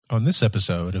On this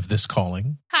episode of This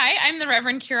Calling. Hi, I'm the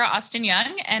Reverend Kira Austin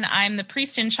Young, and I'm the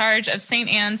priest in charge of St.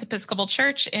 Anne's Episcopal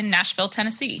Church in Nashville,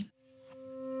 Tennessee.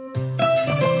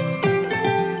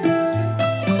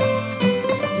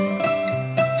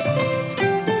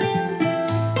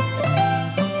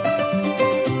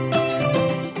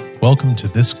 Welcome to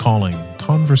This Calling,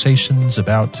 conversations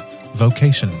about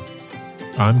vocation.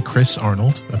 I'm Chris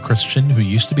Arnold, a Christian who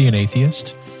used to be an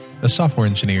atheist, a software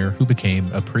engineer who became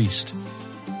a priest.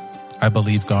 I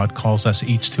believe God calls us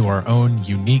each to our own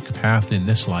unique path in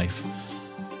this life.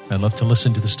 I love to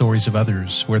listen to the stories of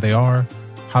others, where they are,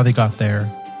 how they got there,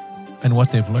 and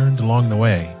what they've learned along the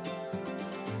way.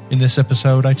 In this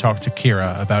episode, I talk to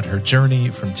Kira about her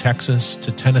journey from Texas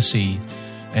to Tennessee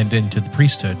and into the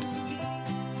priesthood.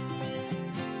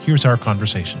 Here's our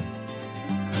conversation.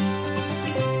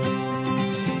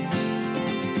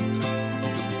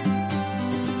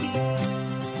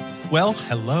 Well,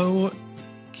 hello,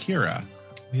 Kira.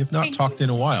 We have not talked in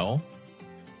a while.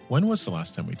 When was the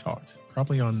last time we talked?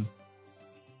 Probably on...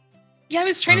 Yeah, I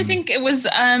was trying to think. It was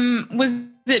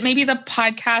it maybe the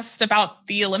podcast about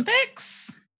the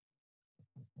Olympics?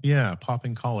 Yeah,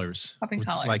 Popping Collars. Popping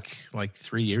Collars. Like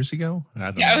 3 years ago?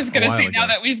 I was going to say now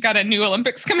that we've got a new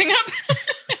Olympics coming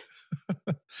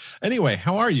up. Anyway,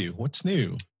 how are you? What's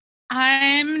new?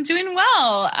 I'm doing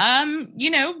well.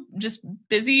 Just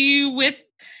busy with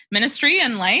ministry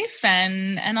and life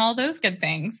and all those good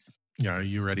things. Yeah, are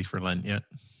you ready for Lent yet?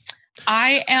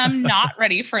 I am not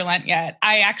ready for Lent yet.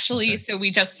 So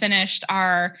we just finished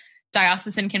our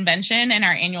diocesan convention and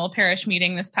our annual parish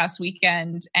meeting this past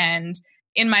weekend. And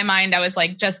in my mind, I was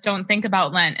like, just don't think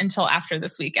about Lent until after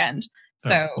this weekend.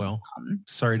 So,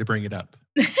 sorry to bring it up.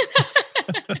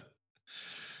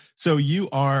 So you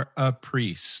are a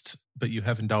priest, but you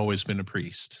haven't always been a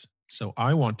priest. So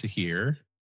I want to hear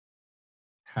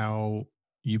how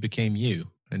you became you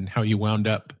and how you wound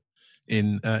up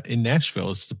in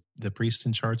Nashville as the priest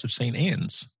in charge of St.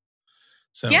 Anne's.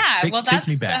 So take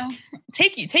me back.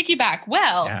 Take you back.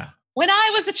 Well, when I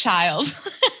was a child,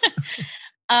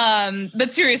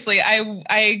 but seriously,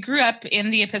 I grew up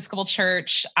in the Episcopal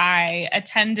Church. I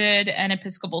attended an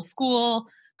Episcopal school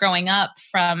growing up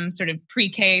from sort of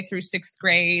pre-K through sixth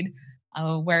grade,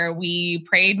 where we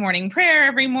prayed morning prayer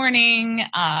every morning,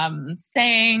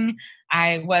 sang.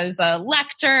 I was a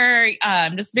lector,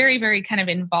 just very, very kind of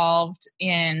involved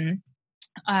in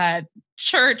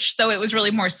church, though it was really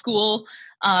more school.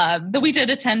 Though we did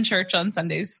attend church on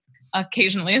Sundays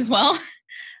occasionally as well.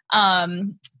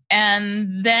 And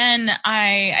then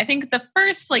I think the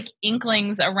first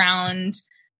inklings around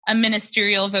a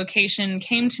ministerial vocation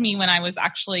came to me when I was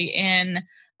actually in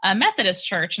a Methodist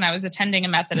church, and I was attending a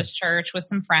Methodist church with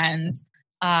some friends,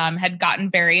 had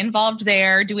gotten very involved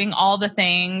there, doing all the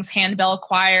things, handbell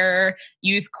choir,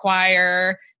 youth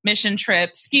choir, mission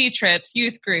trips, ski trips,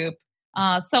 youth group,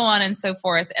 so on and so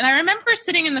forth. And I remember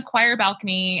sitting in the choir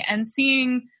balcony and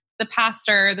seeing the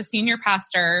senior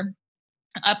pastor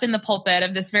up in the pulpit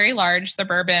of this very large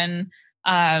suburban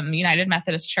United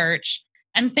Methodist church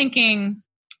and thinking,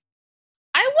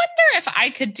 I wonder if I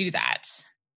could do that.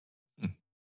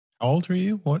 How old were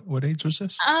you? What age was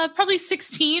this? Probably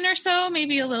 16 or so,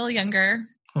 maybe a little younger.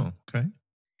 Oh, okay.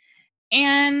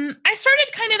 And I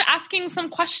started kind of asking some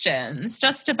questions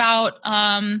just about,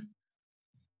 to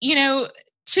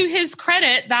his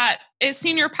credit, that a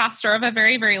senior pastor of a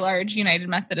very, very large United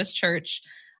Methodist church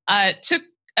took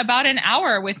about an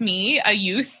hour with me, a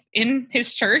youth in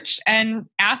his church, and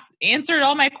answered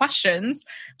all my questions,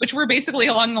 which were basically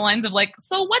along the lines of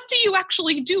so what do you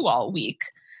actually do all week?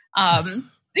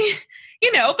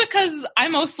 Because I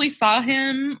mostly saw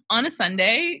him on a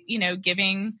Sunday,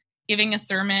 giving a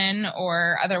sermon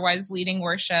or otherwise leading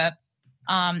worship.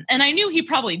 And I knew he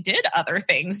probably did other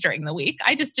things during the week.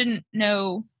 I just didn't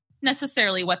know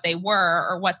necessarily what they were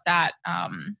or what that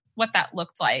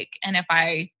looked like. And if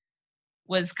I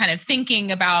was kind of thinking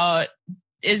about,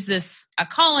 is this a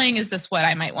calling? Is this what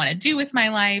I might want to do with my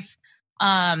life?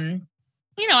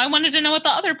 I wanted to know what the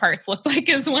other parts looked like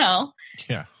as well.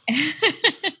 Yeah.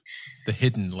 The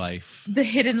hidden life. The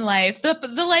hidden life.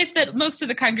 The life that most of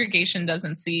the congregation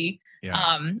doesn't see.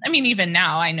 Yeah. Even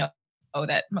now I know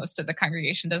that most of the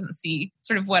congregation doesn't see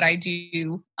sort of what I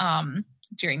do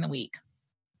during the week.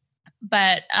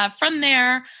 But from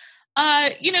there,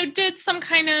 did some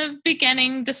kind of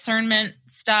beginning discernment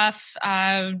stuff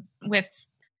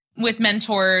with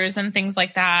mentors and things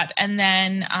like that. And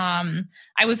then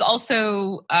I was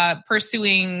also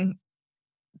pursuing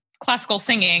classical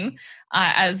singing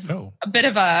as a bit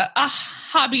of a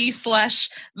hobby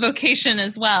 / vocation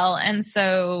as well. And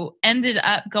so ended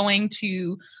up going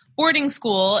to boarding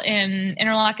school in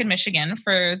Interlochen, Michigan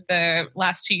for the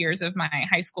last 2 years of my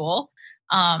high school,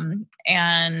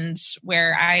 and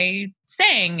where I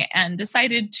sang and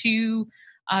decided to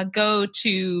go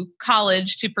to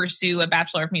college to pursue a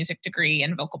Bachelor of Music degree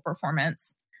in vocal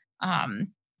performance,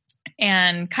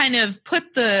 and kind of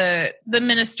put the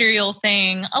ministerial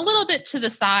thing a little bit to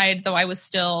the side, though I was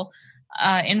still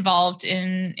involved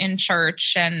in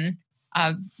church, and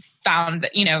found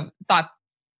that, thought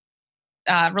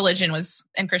religion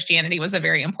and Christianity was a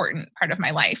very important part of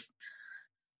my life.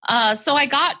 So I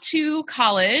got to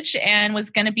college and was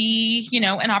going to be,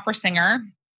 an opera singer.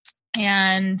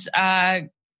 And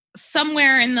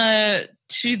somewhere in the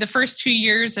first 2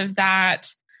 years of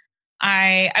that,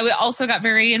 I also got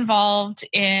very involved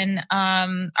in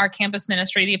our campus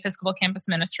ministry, the Episcopal campus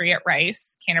ministry at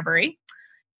Rice, Canterbury.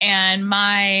 And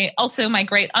my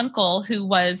great uncle, who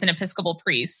was an Episcopal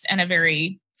priest and a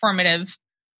very formative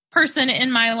person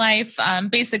in my life,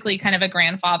 basically kind of a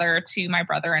grandfather to my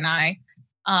brother and I,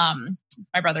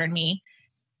 my brother and me.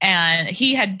 And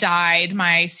he had died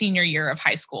my senior year of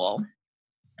high school.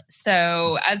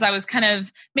 So as I was kind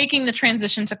of making the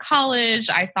transition to college,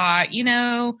 I thought,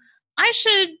 I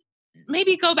should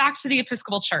maybe go back to the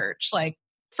Episcopal Church, like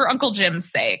for Uncle Jim's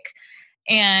sake.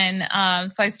 And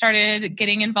so I started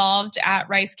getting involved at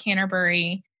Rice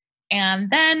Canterbury. And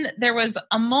then there was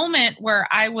a moment where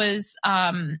I was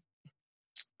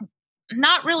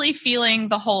not really feeling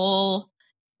the whole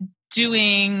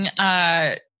being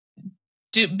a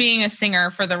singer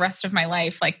for the rest of my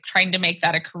life, like trying to make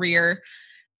that a career.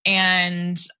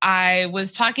 And I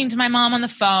was talking to my mom on the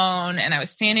phone, and I was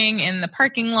standing in the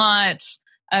parking lot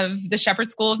of the Shepherd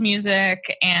School of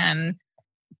Music and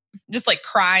just like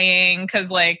crying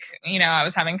because I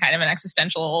was having kind of an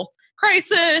existential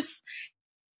crisis.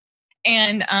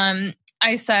 And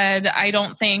I said, I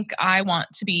don't think I want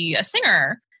to be a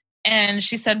singer. And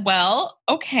she said, well,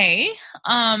 okay,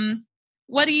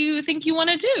 what do you think you want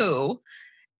to do?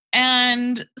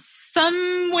 And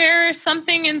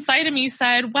something inside of me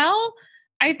said, well,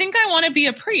 I think I want to be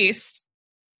a priest.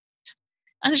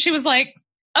 And she was like,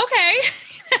 okay.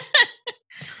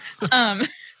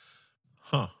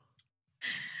 Huh.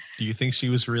 Do you think she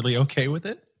was really okay with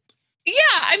it? Yeah.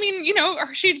 I mean,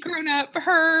 she'd grown up,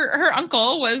 her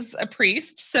uncle was a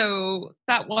priest. So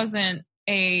that wasn't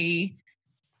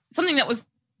something that was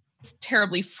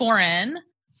terribly foreign.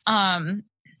 And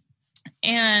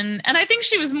I think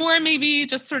she was more maybe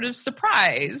just sort of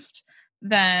surprised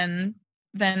than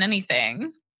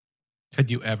anything.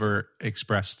 Had you ever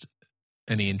expressed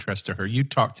any interest to her? You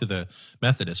talked to the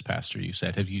Methodist pastor, you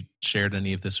said. Have you shared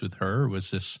any of this with her? Or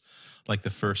was this like the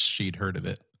first she'd heard of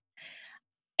it?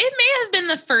 It may have been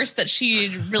the first that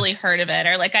she'd really heard of it,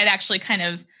 or like I'd actually kind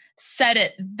of said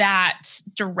it that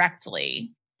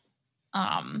directly.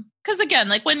 'Cause again,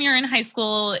 like when you're in high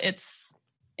school, it's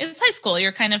high school.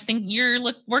 You're kind of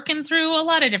working through a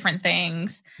lot of different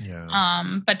things. Yeah.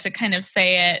 But to kind of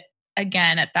say it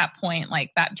again at that point,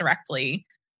 like that directly,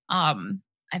 I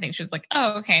think she was like,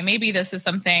 oh, okay, maybe this is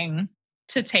something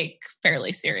to take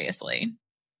fairly seriously.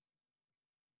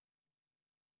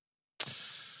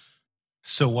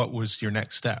 So what was your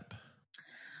next step?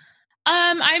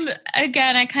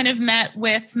 I kind of met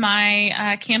with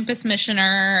my campus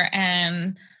missioner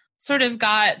and sort of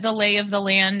got the lay of the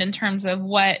land in terms of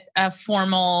what a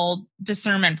formal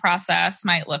discernment process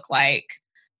might look like.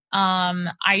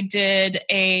 I did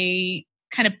a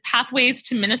kind of Pathways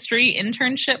to Ministry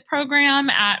internship program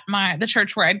at the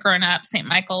church where I'd grown up, St.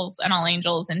 Michael's and All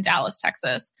Angels in Dallas,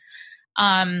 Texas.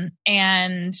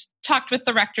 And talked with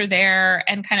the rector there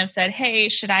and kind of said, hey,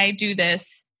 should I do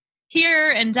this here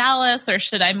in Dallas, or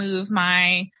should I move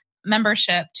my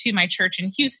membership to my church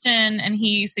in Houston? And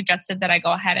he suggested that I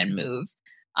go ahead and move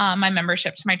my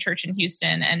membership to my church in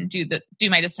Houston and do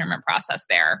my discernment process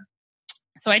there.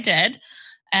 So I did,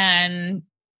 and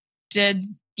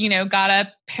got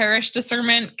a parish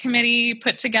discernment committee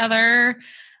put together,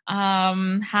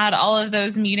 had all of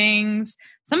those meetings.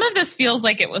 Some of this feels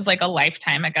like it was like a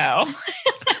lifetime ago.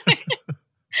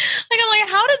 I'm like,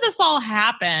 how did this all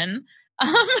happen?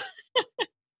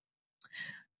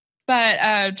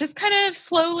 But just kind of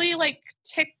slowly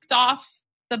ticked off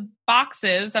the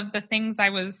boxes of the things I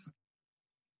was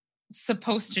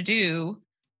supposed to do.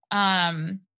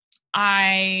 I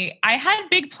had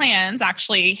big plans,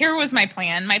 actually. Here was my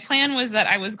plan. My plan was that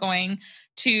I was going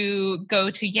to go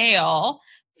to Yale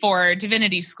for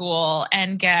divinity school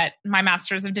and get my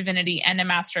Master's of Divinity and a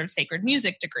Master of Sacred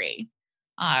Music degree.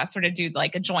 Sort of do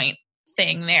like a joint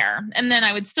thing there. And then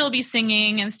I would still be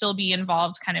singing and still be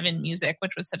involved kind of in music,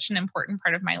 which was such an important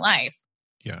part of my life.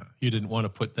 Yeah. You didn't want to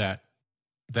put that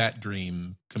that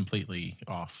dream completely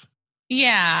off.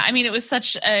 Yeah. I mean, it was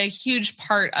such a huge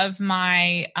part of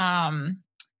my, kind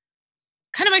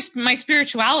of my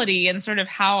spirituality and sort of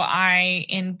how I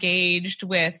engaged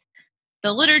with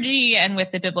the liturgy and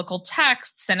with the biblical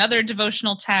texts and other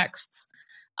devotional texts,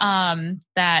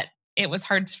 that it was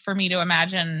hard for me to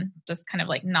imagine just kind of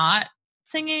like not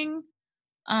singing.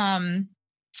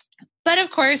 But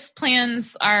of course,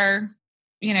 plans are,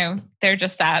 they're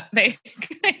just that. They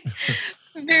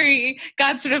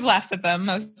God sort of laughs at them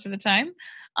most of the time.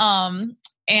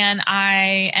 And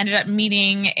I ended up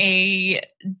meeting a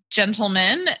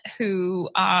gentleman who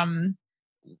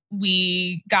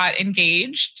we got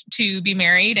engaged to be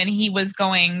married, and he was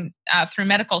going through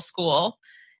medical school.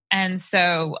 And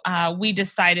so we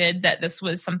decided that this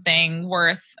was something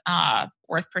worth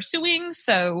pursuing.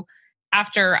 So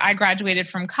after I graduated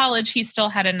from college, he still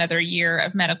had another year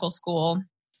of medical school.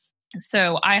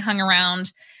 So I hung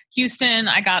around Houston.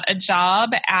 I got a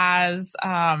job as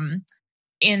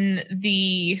in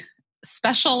the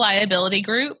special liability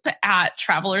group at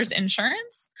Travelers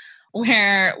Insurance,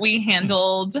 where we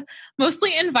handled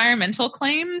mostly environmental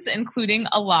claims, including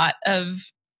a lot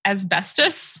of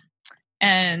asbestos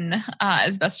and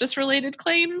asbestos-related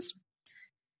claims.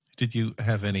 Did you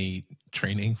have any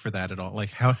training for that at all?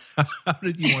 Like, how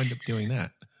did you wind up doing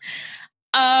that?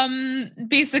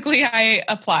 Basically, I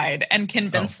applied and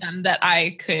convinced them that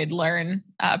I could learn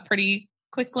pretty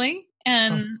quickly,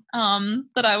 and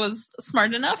that I was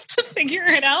smart enough to figure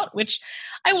it out, which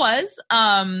I was.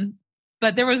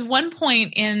 But there was one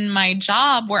point in my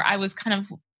job where I was kind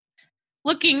of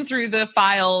looking through the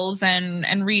files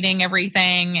and reading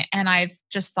everything, and I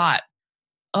just thought,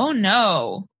 oh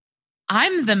no,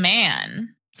 I'm the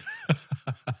man.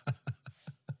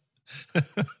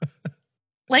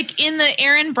 Like in the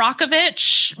Aaron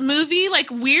Brockovich movie,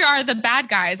 like we are the bad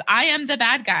guys. I am the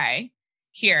bad guy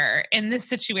here in this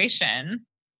situation.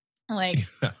 Like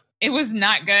it was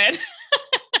not good.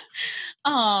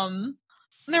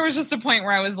 There was just a point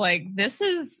where I was like, this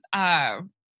is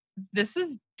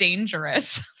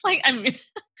dangerous. Like, I mean,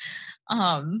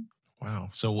 wow.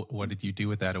 So what did you do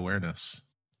with that awareness?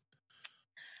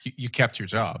 You kept your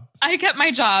job. I kept my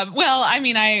job. Well, I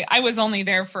mean, I was only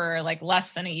there for like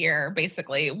less than a year,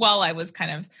 basically, while I was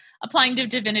kind of applying to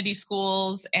divinity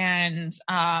schools. And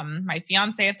my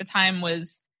fiance at the time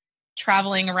was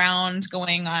traveling around,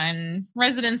 going on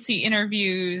residency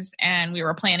interviews, and we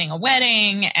were planning a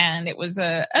wedding. And it was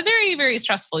a very, very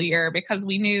stressful year because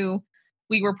we knew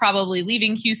we were probably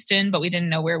leaving Houston, but we didn't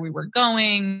know where we were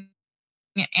going.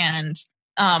 And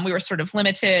we were sort of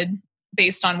limited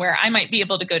based on where I might be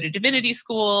able to go to divinity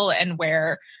school and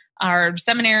where our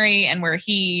seminary and where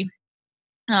he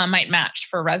might match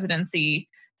for residency.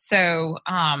 So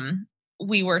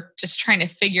we were just trying to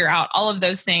figure out all of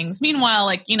those things. Meanwhile,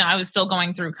 like, I was still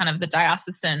going through kind of the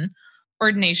diocesan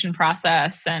ordination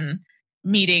process and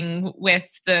meeting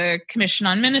with the Commission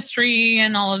on Ministry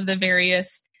and all of the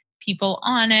various people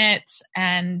on it,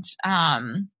 and,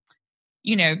 kind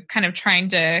of trying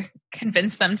to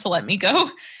convince them to let me go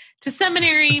to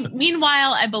seminary.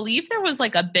 Meanwhile, I believe there was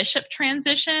like a bishop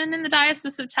transition in the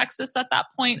Diocese of Texas at that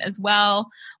point as well,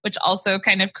 which also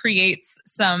kind of creates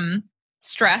some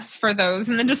stress for those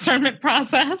in the discernment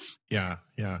process. Yeah.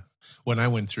 When I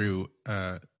went through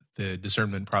the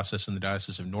discernment process in the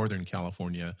Diocese of Northern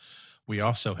California, we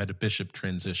also had a bishop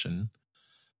transition,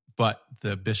 but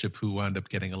the bishop who wound up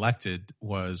getting elected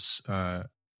was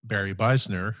Barry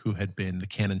Beisner, who had been the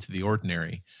canon to the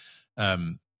ordinary,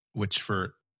 which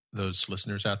for those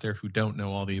listeners out there who don't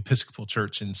know all the Episcopal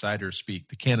Church insider speak,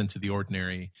 the canon to the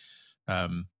ordinary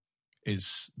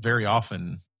is very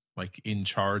often like in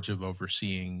charge of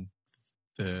overseeing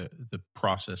the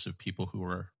process of people who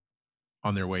are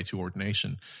on their way to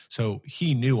ordination. So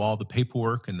he knew all the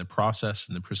paperwork and the process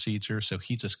and the procedure, so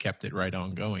he just kept it right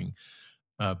on going.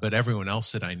 But everyone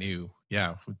else that I knew,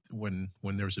 when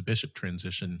there was a bishop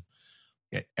transition,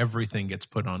 everything gets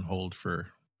put on hold for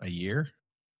a year,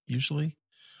 usually.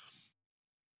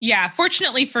 Yeah,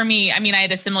 fortunately for me, I mean, I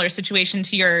had a similar situation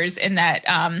to yours in that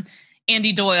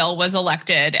Andy Doyle was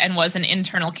elected and was an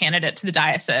internal candidate to the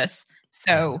diocese.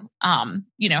 So,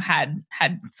 had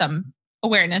some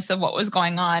awareness of what was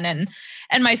going on and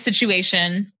my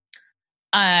situation.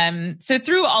 So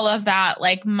through all of that,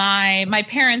 like my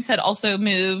parents had also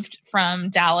moved from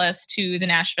Dallas to the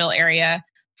Nashville area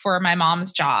for my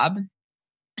mom's job.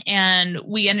 And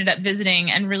we ended up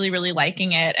visiting and really, really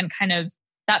liking it, and kind of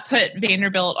that put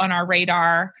Vanderbilt on our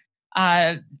radar.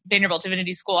 Vanderbilt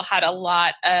Divinity School had a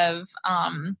lot of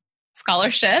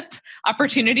scholarship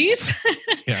opportunities.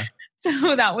 Yeah.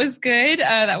 So that was good.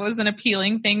 That was an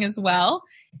appealing thing as well.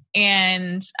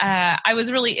 And I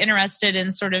was really interested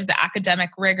in sort of the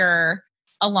academic rigor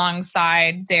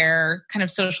alongside their kind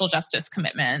of social justice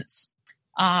commitments.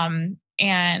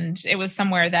 And it was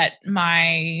somewhere that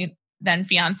my then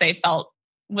fiance felt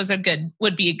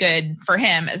would be good for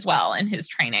him as well in his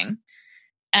training.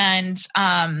 And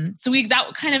so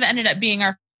that kind of ended up being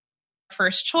our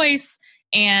first choice.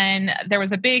 And there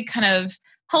was a big kind of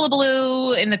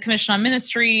hullabaloo in the Commission on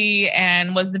Ministry,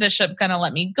 and was the bishop going to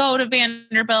let me go to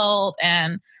Vanderbilt,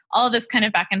 and all of this kind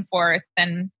of back and forth.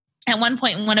 And at one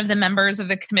point, one of the members of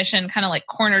the commission kind of like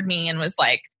cornered me and was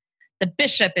like, the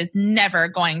bishop is never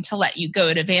going to let you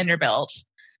go to Vanderbilt.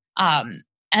 And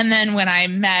then when I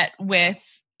met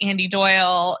with Andy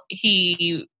Doyle,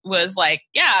 he was like,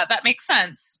 yeah, that makes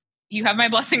sense. You have my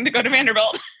blessing to go to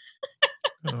Vanderbilt.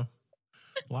 A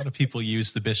lot of people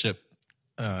use the bishop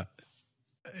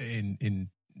in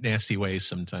nasty ways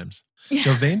sometimes. Yeah.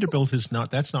 So Vanderbilt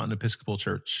that's not an Episcopal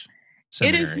church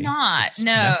seminary. It is not. It's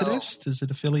no. Methodist? Is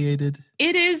it affiliated?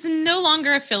 It is no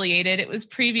longer affiliated. It was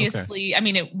previously, okay.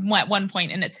 It went at one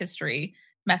point in its history,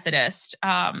 Methodist.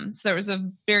 So there was a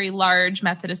very large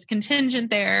Methodist contingent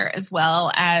there, as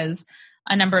well as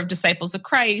a number of Disciples of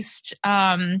Christ,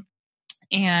 and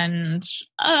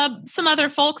some other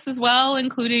folks as well,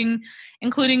 including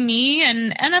me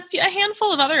and a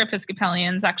handful of other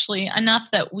Episcopalians, actually,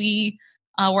 enough that we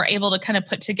were able to kind of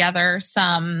put together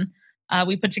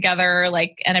we put together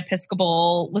like an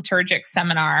Episcopal liturgic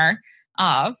seminar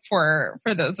for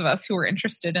those of us who were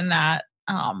interested in that.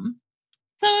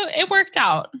 So it worked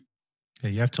out.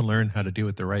 Yeah, you have to learn how to do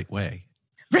it the right way.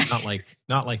 Right.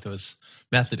 Not like those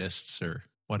Methodists or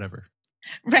whatever.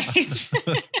 Right.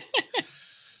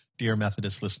 Dear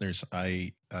Methodist listeners,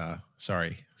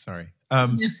 sorry.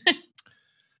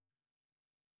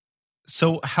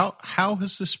 So how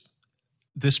has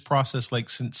this process, like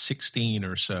since 16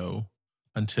 or so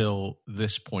until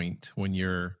this point when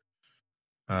you're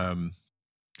kind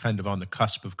of on the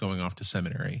cusp of going off to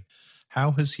seminary,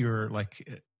 how has your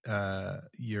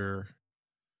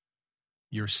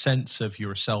sense of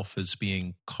yourself as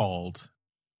being called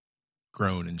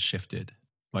grown and shifted?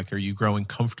 Like, are you growing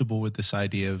comfortable with this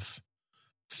idea of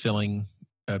filling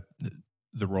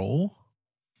the role?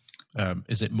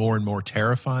 Is it more and more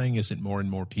terrifying? Is it more and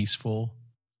more peaceful?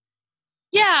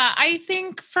 Yeah, I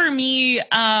think for me,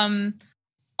 a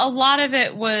lot of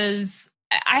it was,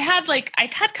 I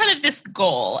had kind of this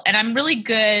goal, and I'm really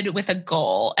good with a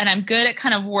goal, and I'm good at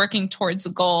kind of working towards a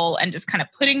goal and just kind of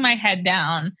putting my head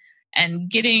down and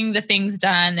getting the things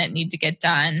done that need to get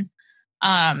done.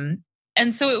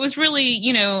 And so it was really,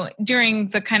 during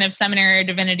the kind of seminary or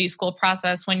divinity school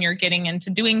process, when you're getting into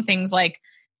doing things like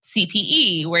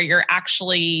CPE, where you're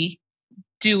actually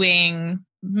doing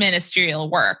ministerial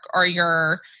work, or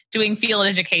you're doing field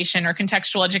education or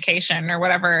contextual education or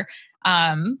whatever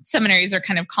seminaries are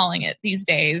kind of calling it these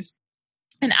days.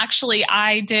 And actually,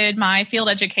 I did my field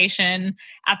education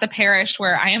at the parish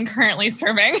where I am currently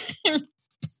serving.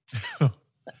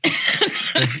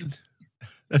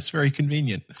 That's very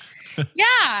convenient.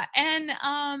 Yeah. And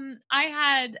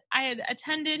I had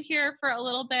attended here for a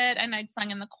little bit, and I'd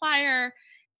sung in the choir,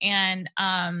 and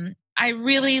I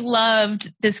really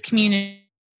loved this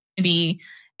community.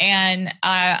 And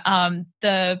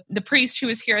the priest who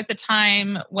was here at the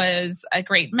time was a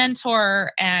great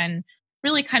mentor, and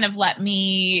really kind of let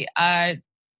me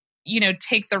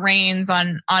take the reins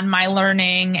on my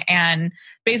learning. And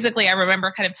basically, I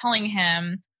remember kind of telling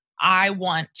him, what I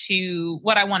want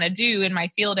to do in my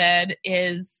field ed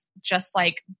is just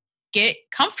like get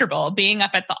comfortable being up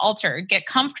at the altar, get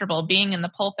comfortable being in the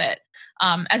pulpit,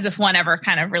 as if one ever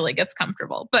kind of really gets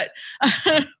comfortable. But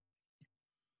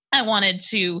I wanted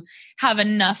to have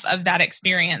enough of that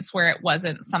experience where it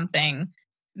wasn't something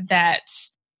that,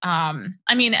 and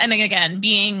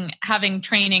again, having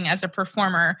training as a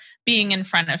performer, being in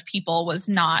front of people was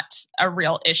not a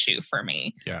real issue for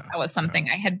me. Yeah. That was something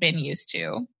I had been used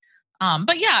to.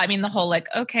 But yeah, the whole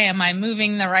okay, am I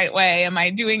moving the right way? Am I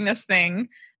doing this thing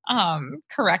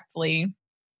correctly?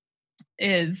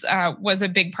 Was a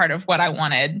big part of what I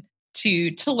wanted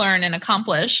to learn and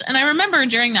accomplish. And I remember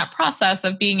during that process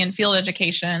of being in field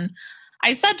education,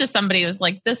 I said to somebody, it was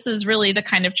like, this is really the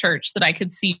kind of church that I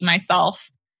could see myself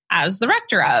as the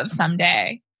rector of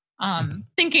someday.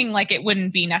 Thinking like it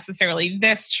wouldn't be necessarily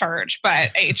this church, but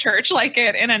a church like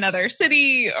it in another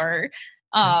city or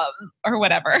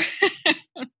whatever.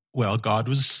 Well, God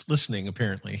was listening,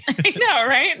 apparently. I know,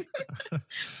 right?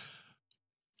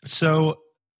 So,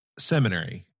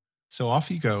 seminary. So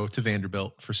off you go to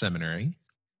Vanderbilt for seminary.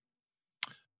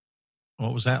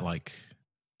 What was that like?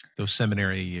 Those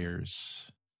seminary years?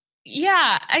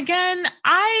 Yeah, again,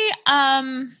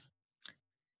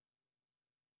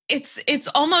 it's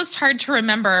almost hard to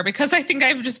remember because I think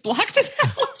I've just blocked it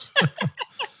out.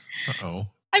 Uh-oh.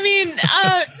 I mean,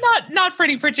 not for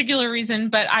any particular reason,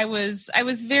 but I was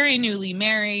very newly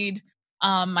married.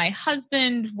 My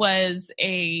husband was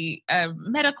a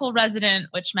medical resident,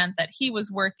 which meant that he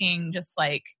was working just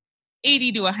like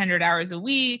 80 to 100 hours a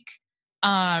week.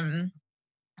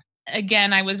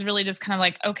 Again, I was really just kind of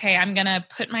like, okay, I'm going to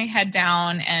put my head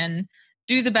down and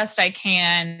do the best I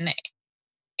can.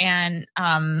 And,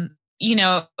 up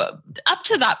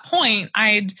to that point,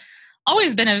 I'd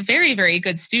always been a very, very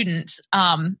good student.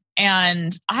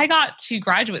 And I got to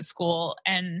graduate school,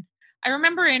 and I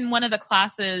remember in one of the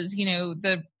classes,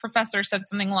 the professor said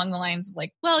something along the lines of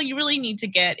like, well, you really need to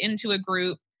get into a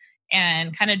group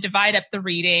and kind of divide up the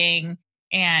reading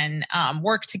and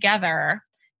work together.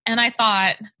 And I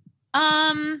thought,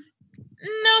 no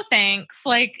thanks.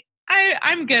 Like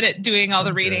I'm good at doing all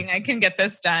the reading. I can get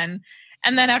this done.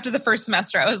 And then after the first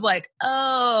semester, I was like,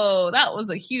 oh, that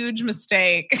was a huge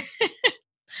mistake.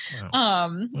 Wow.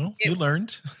 Well, you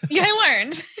learned. Yeah,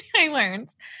 I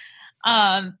learned.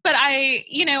 But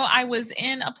I was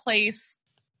in a place,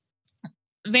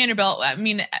 Vanderbilt. I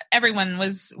mean, everyone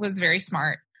was very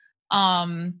smart.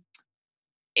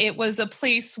 It was a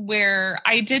place where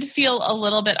I did feel a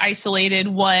little bit isolated,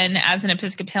 one, as an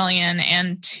Episcopalian,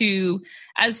 and two,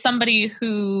 as somebody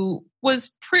who was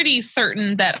pretty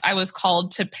certain that I was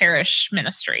called to parish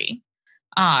ministry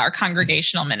or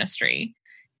congregational ministry.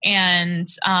 And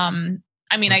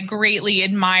I greatly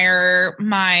admire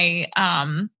my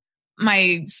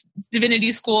my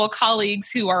divinity school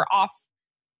colleagues who are off,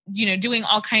 doing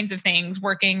all kinds of things,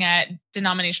 working at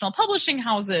denominational publishing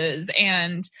houses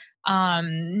and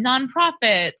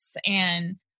nonprofits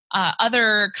and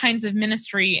other kinds of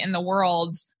ministry in the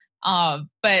world.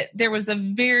 But there was a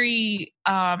very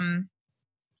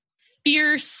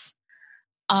fierce,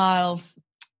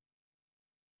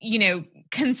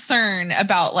 concern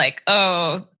about like,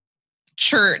 oh,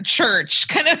 church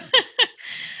kind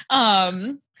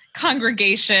of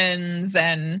congregations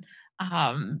and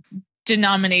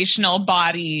denominational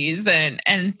bodies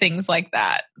and things like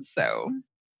that. So.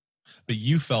 But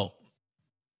you felt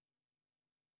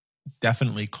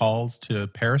definitely called to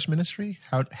parish ministry?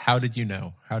 How did you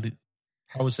know? How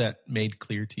was that made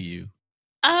clear to you?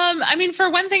 For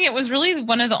one thing, it was really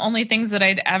one of the only things that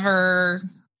I'd ever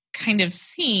kind of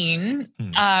seen.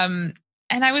 And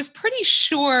I was pretty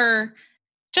sure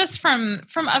just from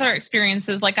other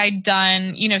experiences, like I'd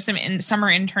done, some summer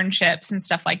internships and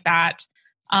stuff like that,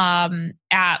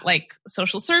 at like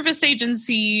social service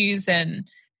agencies and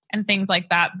things like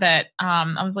that,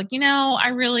 I was like,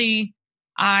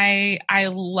 I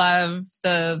love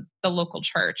the local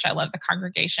church. I love the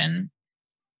congregation.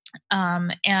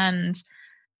 And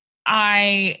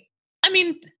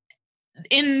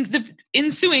in the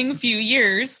ensuing few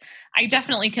years, I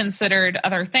definitely considered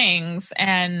other things.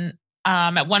 And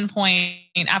at one point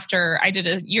after I did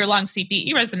a year-long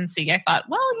CPE residency, I thought,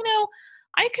 well,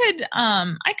 I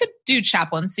could do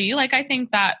chaplaincy. Like, I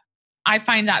think that I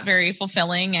find that very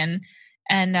fulfilling and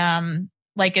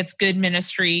like it's good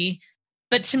ministry.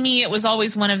 But to me, it was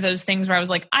always one of those things where I was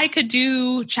like, I could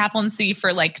do chaplaincy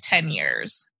for like 10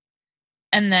 years.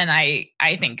 And then I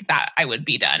think that I would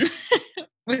be done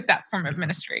with that form of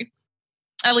ministry,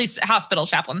 at least hospital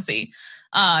chaplaincy.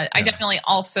 I definitely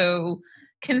also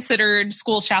considered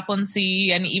school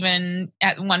chaplaincy and even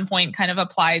at one point kind of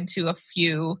applied to a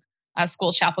few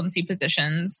school chaplaincy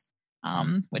positions,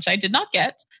 which I did not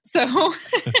get. So,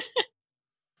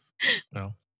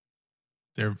 well,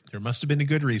 there must have been a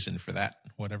good reason for that.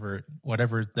 Whatever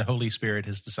the Holy Spirit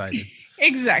has decided.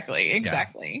 Exactly.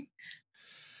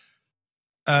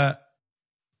 Yeah.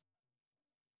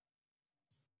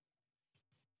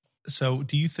 So,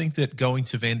 do you think that going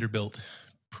to Vanderbilt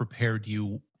prepared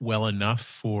you well enough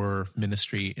for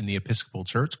ministry in the Episcopal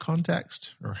Church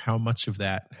context, or how much of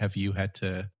that have you had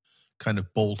to kind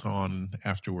of bolt on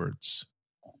afterwards?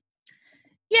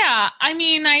 Yeah,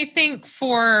 I think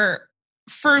for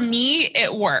me,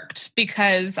 it worked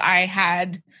because I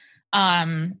had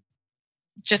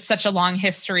just such a long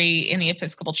history in the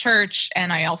Episcopal Church,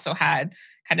 and I also had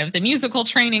kind of the musical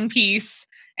training piece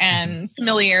and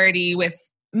familiarity with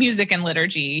music and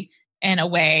liturgy in a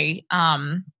way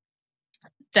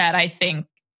that I think,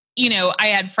 I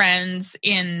had friends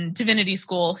in divinity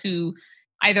school who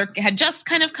either had just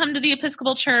kind of come to the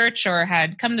Episcopal Church or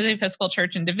had come to the Episcopal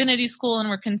Church in divinity school and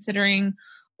were considering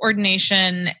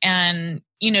ordination. And,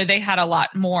 they had a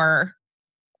lot more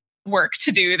work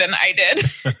to do than I did.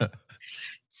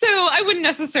 So I wouldn't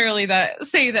necessarily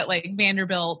say that like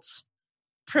Vanderbilt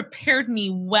prepared me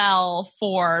well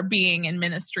for being in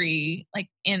ministry, like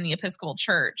in the Episcopal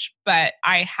Church, but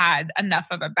I had enough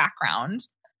of a background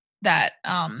that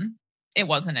it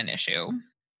wasn't an issue.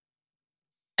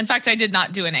 In fact, I did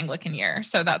not do an Anglican year,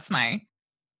 so that's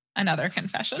another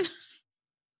confession.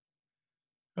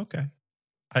 Okay.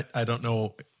 I don't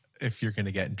know if you're going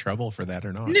to get in trouble for that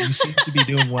or not. No. You seem to be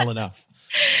doing well enough.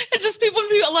 Just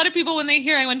a lot of people, when they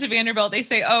hear I went to Vanderbilt, they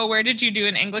say, "Oh, where did you do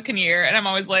an Anglican year?" And I'm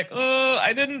always like, "Oh,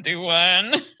 I didn't do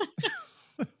one."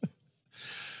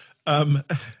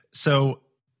 So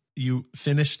you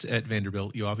finished at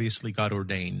Vanderbilt. You obviously got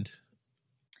ordained.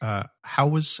 How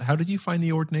did you find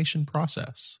the ordination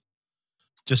process?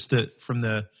 Just not from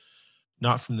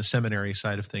the seminary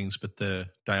side of things, but the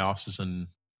diocesan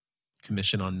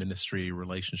commission on ministry,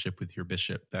 relationship with your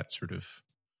bishop, that sort of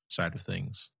side of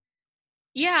things.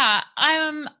 Yeah,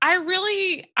 I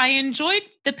enjoyed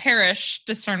the parish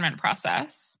discernment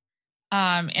process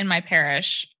in my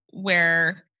parish,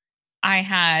 where I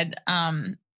had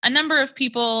a number of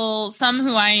people, some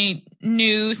who I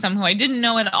knew, some who I didn't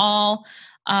know at all,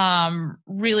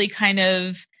 really kind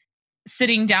of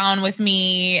sitting down with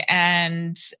me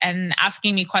and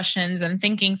asking me questions and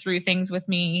thinking through things with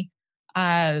me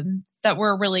that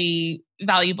were really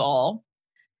valuable.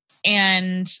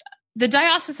 And the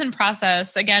diocesan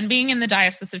process, again, being in the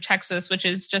Diocese of Texas, which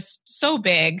is just so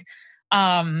big,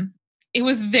 it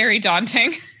was very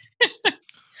daunting.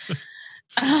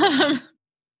 So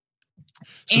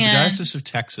the Diocese of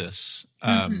Texas,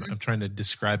 I'm trying to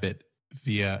describe it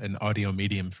via an audio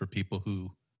medium for people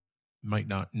who might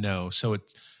not know. So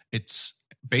it's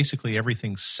basically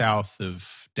everything south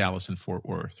of Dallas and Fort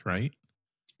Worth, right?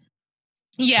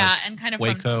 Yeah, like and kind of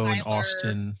Waco and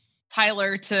Austin.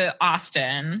 Tyler to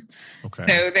Austin. Okay.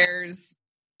 So there's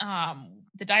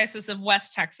the Diocese of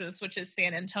West Texas, which is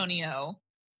San Antonio,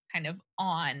 kind of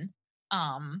on,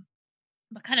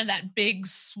 but kind of that big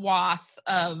swath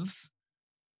of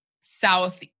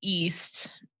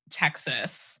southeast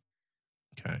Texas.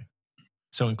 Okay.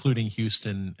 So including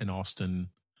Houston and Austin.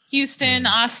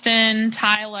 Austin,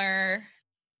 Tyler.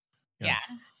 Yeah.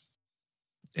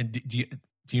 And do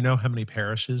you know how many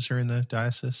parishes are in the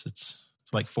diocese? It's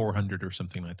like 400 or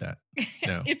something like that.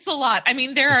 No. It's a lot. I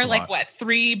mean, there are like,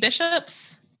 3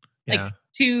 bishops? Yeah. Like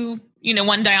 2,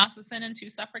 1 diocesan and 2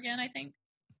 suffragan, I think.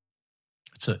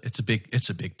 It's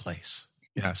a big place.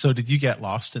 Yeah. So did you get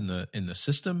lost in the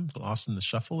system, lost in the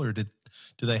shuffle, or do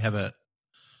they have a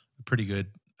pretty good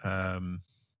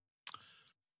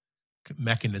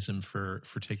mechanism for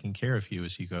taking care of you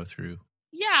as you go through?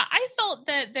 Yeah, I felt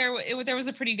that there was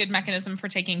a pretty good mechanism for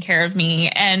taking care of me.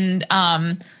 And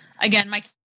again, my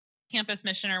campus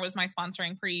missioner was my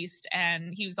sponsoring priest,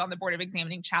 and he was on the board of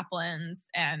examining chaplains,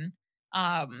 and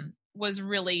was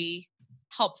really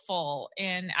helpful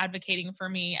in advocating for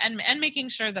me and making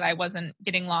sure that I wasn't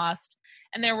getting lost.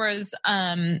 And there was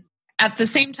at the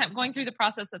same time, going through the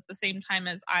process at the same time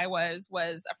as I was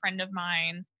a friend of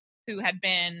mine who had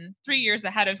been 3 years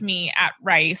ahead of me at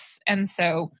Rice. And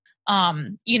so,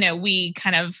 we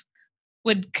kind of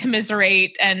would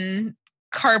commiserate and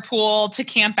carpool to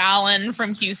Camp Allen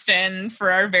from Houston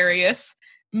for our various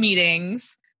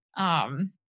meetings.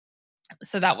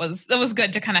 So that was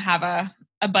good to kind of have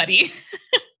a buddy.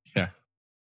 Yeah.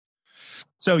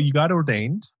 So you got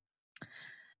ordained.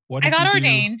 I got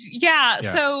ordained. Yeah.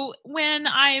 So when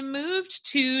I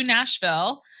moved to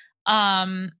Nashville,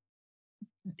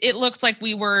 it looked like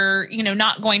we were,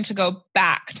 not going to go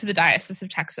back to the Diocese of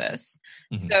Texas.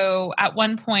 Mm-hmm. So at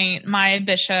one point, my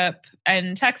bishop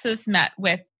in Texas met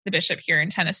with the bishop here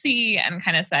in Tennessee and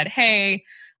kind of said, "Hey,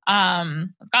 I've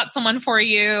got someone for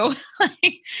you."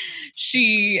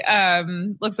 She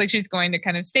looks like she's going to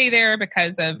kind of stay there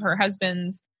because of her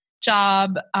husband's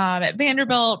job at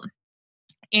Vanderbilt.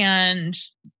 And,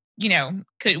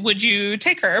 would you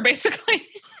take her, basically?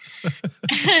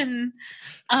 And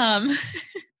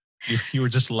you were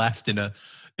just left in a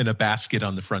basket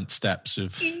on the front steps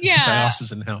of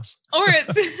diocesan house. Or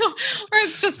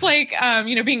it's just like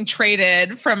being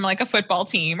traded from like a football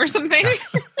team or something.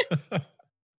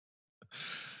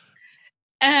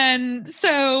 And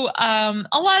so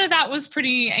a lot of that was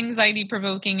pretty anxiety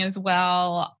provoking as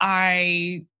well.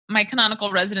 My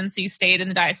canonical residency stayed in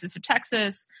the Diocese of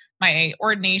Texas. My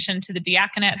ordination to the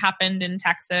diaconate happened in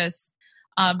Texas,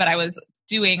 but I was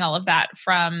doing all of that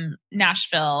from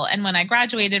Nashville. And when I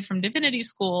graduated from divinity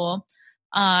school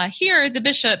here, the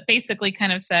bishop basically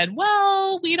kind of said,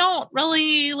 "Well, we don't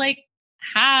really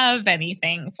have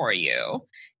anything for you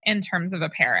in terms of a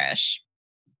parish."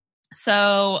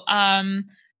 So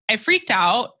I freaked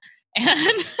out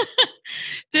and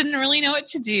didn't really know what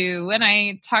to do. And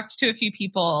I talked to a few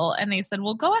people and they said,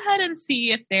 well, go ahead and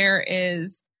see if there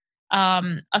is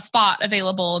a spot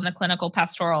available in the clinical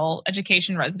pastoral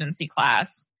education residency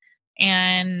class.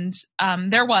 And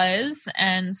there was.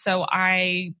 And so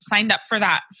I signed up for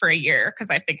that for a year because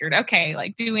I figured, okay,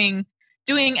 like doing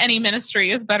any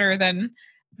ministry is better than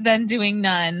doing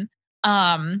none.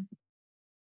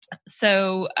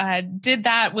 So did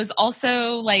that, was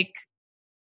also like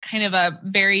kind of a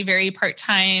very, very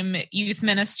part-time youth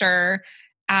minister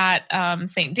at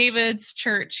St. David's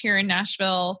Church here in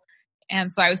Nashville.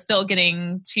 And so I was still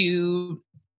getting to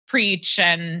preach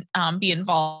and be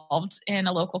involved in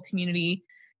a local community.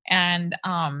 And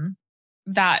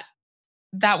that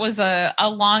was a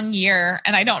long year.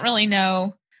 And I don't really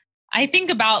know. I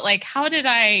think about like, how did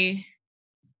I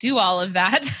do all of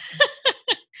that?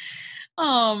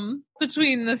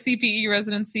 Between the CPE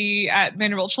residency at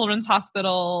Vanderbilt Children's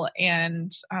Hospital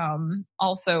and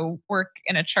also work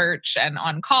in a church and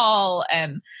on call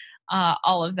and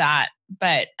all of that.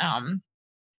 But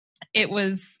it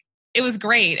was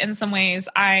great in some ways.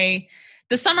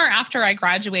 The summer after I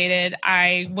graduated,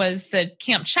 I was the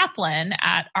camp chaplain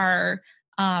at our,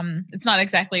 it's not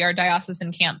exactly our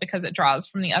diocesan camp because it draws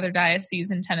from the other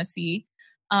dioceses in Tennessee,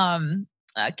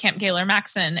 Camp Gaylor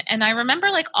Maxon. And I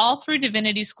remember like all through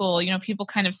divinity school, people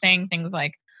kind of saying things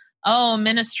like, oh,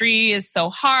 ministry is so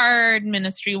hard.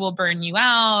 Ministry will burn you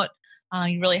out.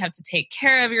 You really have to take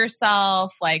care of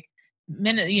yourself. Like,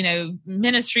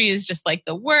 ministry is just like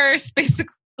the worst,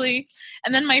 basically.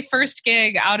 And then my first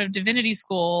gig out of divinity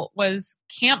school was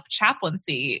camp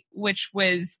chaplaincy, which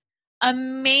was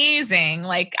amazing.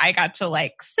 Like I got to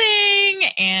like sing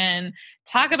and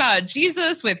talk about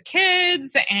Jesus with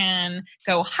kids and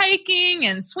go hiking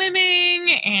and swimming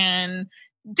and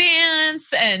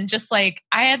dance. And just like,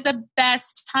 I had the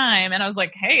best time. And I was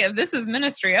like, hey, if this is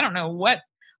ministry, I don't know what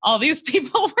all these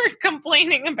people were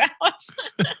complaining about.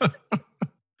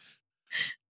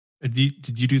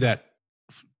 Did you do that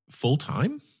full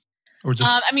time or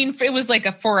just? It was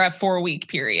like for a 4-week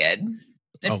period,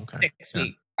 okay. 6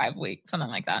 week, 5 week, something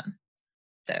like that.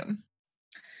 So,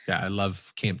 yeah, I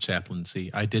love camp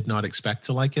chaplaincy. I did not expect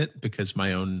to like it because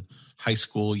my own high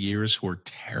school years were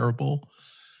terrible.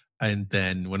 And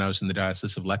then when I was in the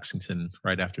Diocese of Lexington,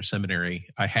 right after seminary,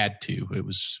 I had to. It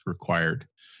was required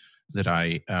that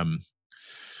I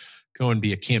go and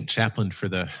be a camp chaplain for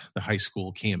the high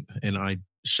school camp. And I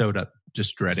showed up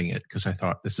just dreading it because I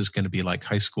thought this is going to be like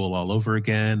high school all over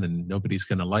again and nobody's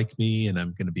going to like me and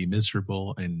I'm going to be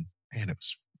miserable. And man, it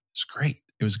was great.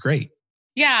 It was great.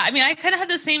 Yeah. I mean, I kind of had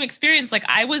the same experience. Like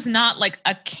I was not like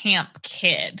a camp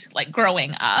kid, like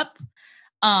growing up.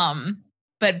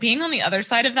 But being on the other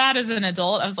side of that as an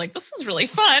adult, I was like, this is really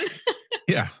fun.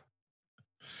 Yeah.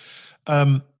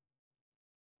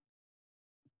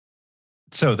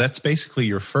 So that's basically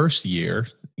your first year,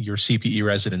 your CPE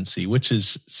residency,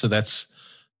 so that's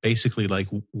basically like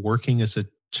working as a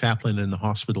chaplain in the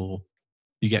hospital.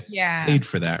 You get paid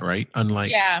for that, right?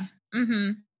 Unlike. Yeah.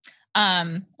 Mm-hmm.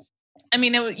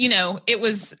 It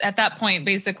was at that point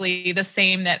basically the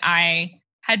same that I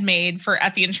had made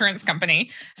at the insurance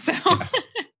company. So,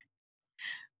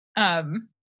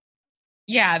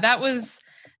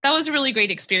 that was a really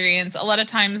great experience. A lot of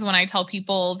times when I tell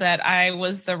people that I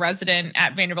was the resident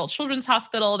at Vanderbilt Children's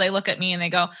Hospital, they look at me and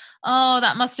they go, oh,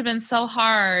 that must have been so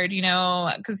hard,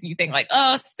 because you think like,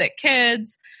 oh, sick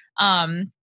kids,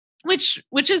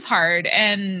 which is hard.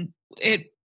 And it,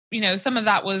 some of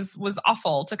that was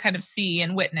awful to kind of see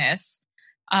and witness.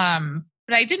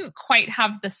 But I didn't quite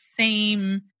have the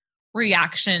same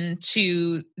reaction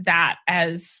to that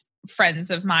as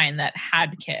friends of mine that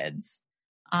had kids.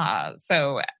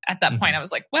 So at that point I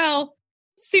was like, well,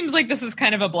 seems like this is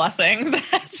kind of a blessing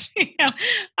that,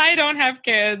 I don't have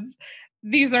kids.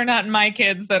 These are not my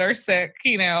kids that are sick,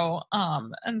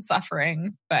 and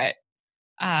suffering. But,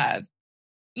 I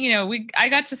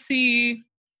got to see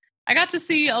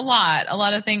a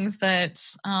lot of things that,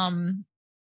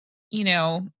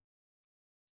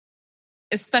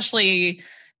 especially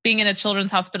being in a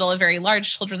children's hospital, a very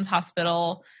large children's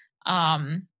hospital,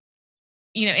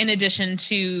 in addition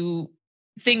to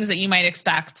things that you might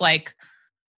expect, like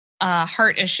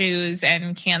heart issues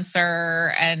and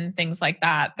cancer and things like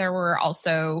that, there were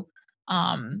also,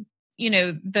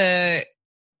 the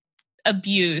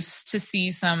abuse. To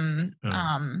see some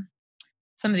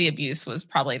of the abuse was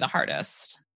probably the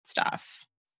hardest stuff.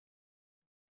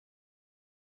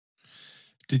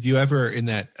 Did you ever, in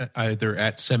that either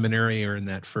at seminary or in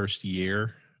that first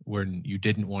year when you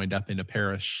didn't wind up in a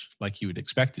parish like you would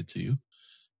expect it to,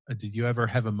 did you ever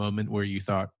have a moment where you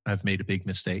thought, I've made a big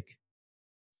mistake?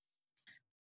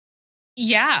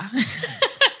 Yeah.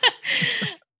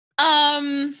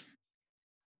 um,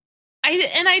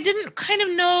 I didn't kind of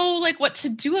know like what to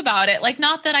do about it. Like,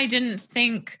 not that I didn't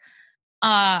think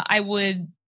I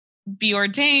would be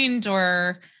ordained,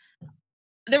 or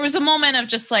there was a moment of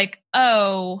just like,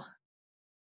 oh,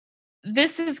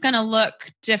 this is going to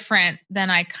look different than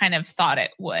I kind of thought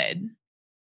it would.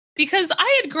 Because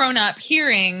I had grown up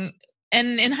hearing,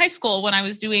 and in high school when I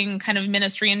was doing kind of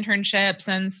ministry internships,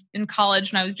 and in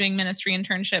college when I was doing ministry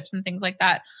internships and things like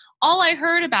that, all I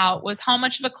heard about was how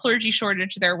much of a clergy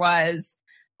shortage there was,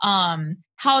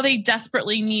 how they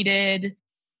desperately needed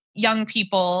young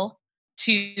people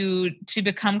to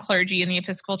become clergy in the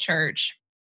Episcopal Church.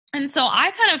 And so I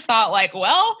kind of thought like,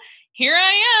 well, here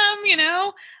I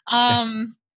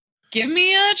am, give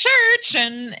me a church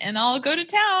and I'll go to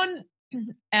town.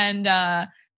 And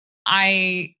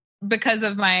because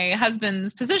of my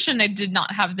husband's position, I did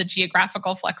not have the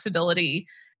geographical flexibility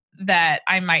that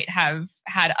I might have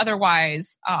had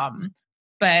otherwise.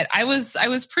 But I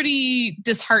was pretty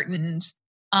disheartened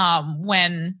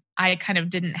when I kind of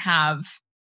didn't have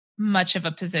much of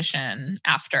a position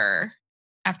after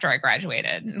I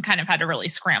graduated, and kind of had to really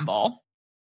scramble.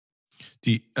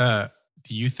 Do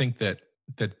you think that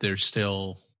there's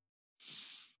still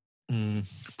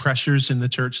pressures in the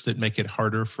church that make it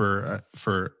harder for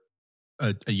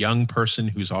a young person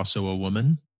who's also a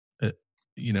woman?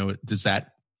 Does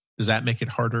that make it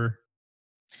harder?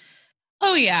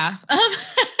 Oh yeah.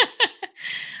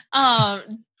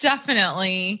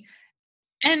 Definitely.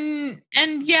 And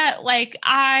yet, like,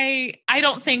 I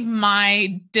don't think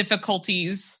my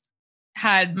difficulties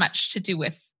had much to do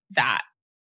with that.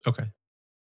 Okay.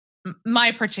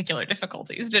 My particular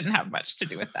difficulties didn't have much to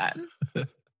do with that. But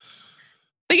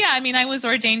yeah, I mean, I was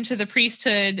ordained to the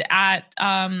priesthood at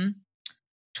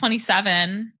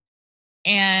 27.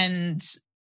 And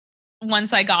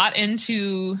once I got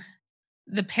into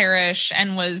the parish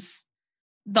and was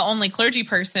the only clergy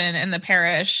person in the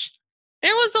parish,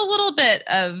 there was a little bit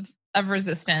of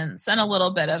resistance and a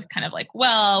little bit of kind of like,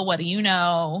 well, what do you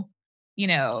know?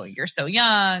 You're so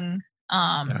young.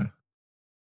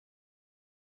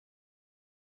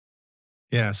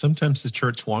 Yeah, sometimes the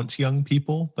church wants young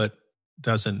people, but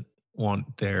doesn't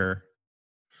want their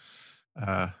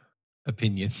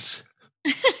opinions.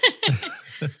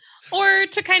 Or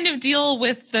to kind of deal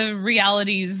with the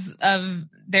realities of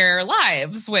their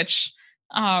lives, which,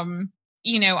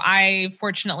 I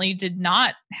fortunately did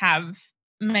not have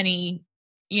many,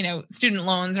 student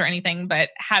loans or anything, but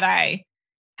had I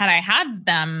had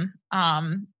them,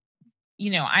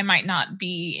 I might not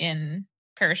be in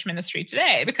parish ministry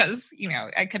today, because,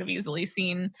 I could have easily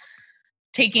seen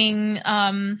taking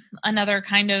another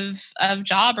kind of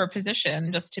job or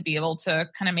position just to be able to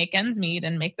kind of make ends meet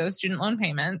and make those student loan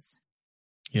payments.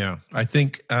 Yeah, I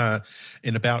think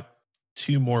in about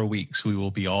 2 more weeks, we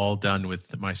will be all done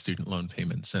with my student loan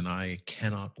payments, and I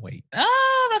cannot wait.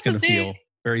 Oh, that's going to feel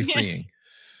very freeing.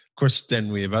 Of course,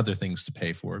 then we have other things to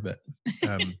pay for, but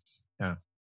yeah.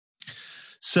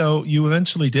 So you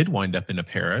eventually did wind up in a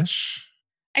parish.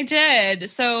 I did.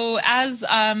 So as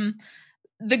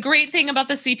the great thing about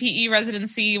the CPE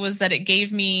residency was that it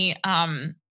gave me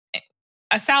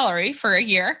a salary for a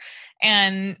year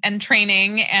and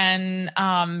training. And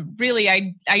really,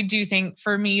 I do think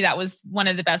for me, that was one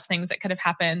of the best things that could have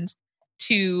happened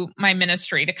to my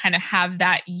ministry, to kind of have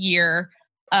that year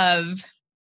of,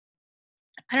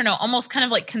 I don't know, almost kind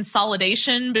of like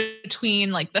consolidation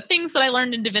between like the things that I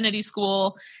learned in divinity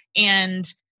school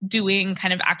and doing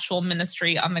kind of actual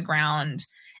ministry on the ground.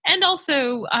 And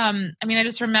also, I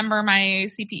just remember my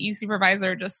CPE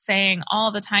supervisor just saying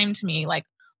all the time to me, like,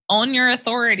 own your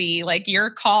authority, like you're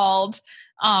called,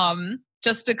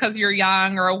 just because you're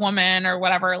young or a woman or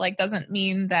whatever, like doesn't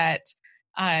mean that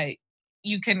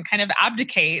you can kind of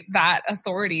abdicate that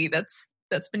authority that's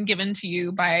been given to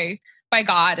you by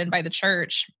God and by the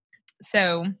church.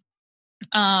 So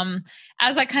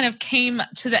as I kind of came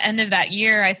to the end of that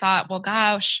year, I thought, well,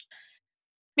 gosh,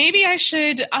 maybe I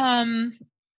should,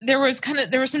 there were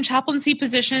some chaplaincy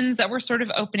positions that were sort of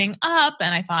opening up,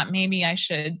 and I thought maybe I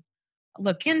should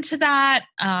look into that.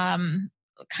 Kind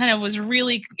of was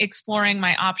really exploring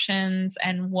my options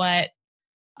and what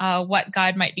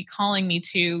God might be calling me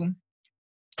to.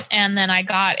 And then I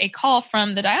got a call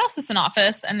from the diocesan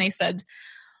office, and they said,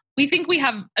 we think we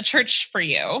have a church for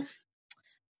you.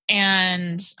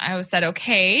 And I said,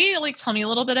 okay, like, tell me a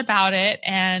little bit about it.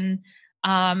 And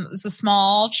it was a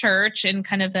small church in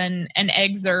kind of an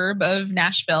exurb of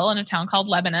Nashville, in a town called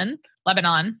Lebanon, like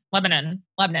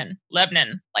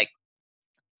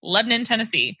Lebanon,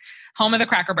 Tennessee, home of the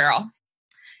Cracker Barrel.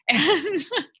 And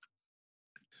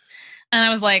And I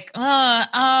was like,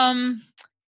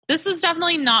 this is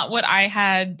definitely not what I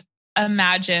had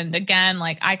imagined. Again,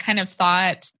 like I kind of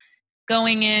thought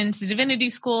going into divinity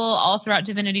school, all throughout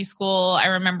divinity school, I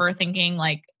remember thinking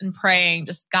like and praying,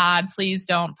 just God, please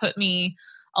don't put me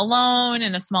alone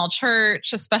in a small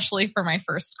church, especially for my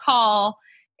first call.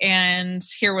 And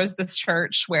here was this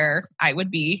church where I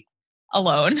would be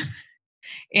alone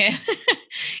in,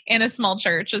 in a small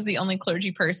church as the only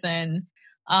clergy person.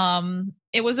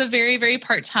 It was a very, very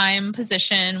part-time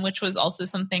position, which was also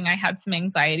something I had some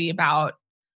anxiety about.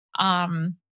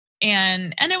 And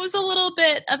it was a little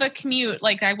bit of a commute.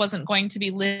 Like I wasn't going to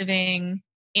be living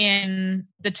in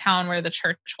the town where the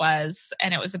church was,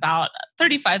 and it was about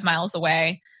 35 miles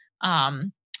away.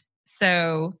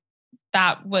 So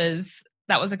that was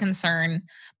a concern.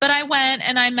 But I went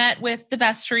and I met with the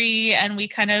vestry, and we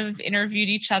kind of interviewed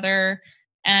each other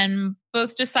and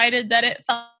both decided that it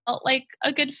felt like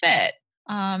a good fit.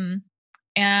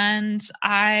 And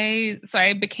I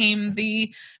became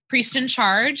the priest in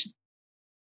charge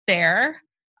there,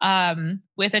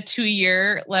 with a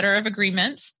 2-year letter of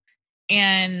agreement,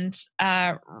 and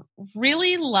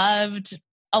really loved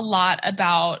a lot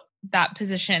about that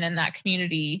position and that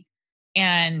community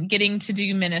and getting to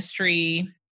do ministry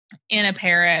in a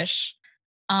parish.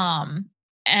 And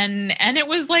it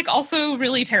was like also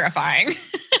really terrifying.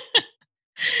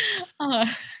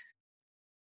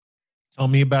 Tell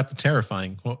me about the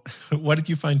terrifying. What did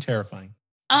you find terrifying?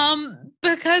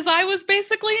 Because I was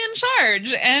basically in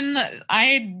charge and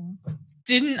I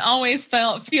didn't always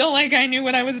feel like I knew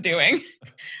what I was doing.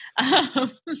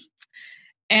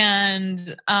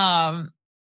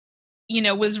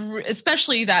 Was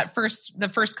especially the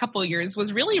first couple of years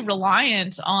was really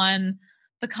reliant on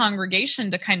the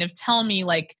congregation to kind of tell me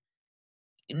like,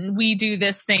 we do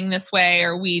this thing this way,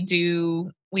 or we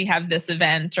have this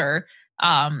event, or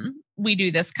we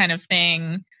do this kind of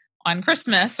thing on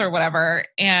Christmas or whatever.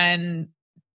 And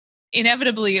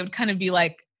inevitably it would kind of be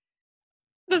like,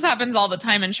 this happens all the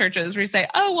time in churches where you say,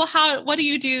 oh, well, what do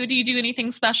you do? Do you do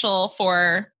anything special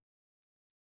for,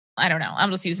 I don't know, I'll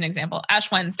just use an example,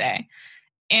 Ash Wednesday.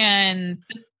 And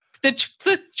the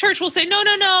church will say, no,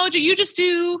 you just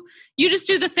do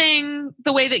the thing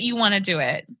the way that you want to do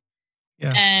it.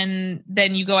 Yeah. And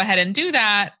then you go ahead and do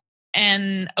that.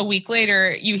 And a week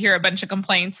later, you hear a bunch of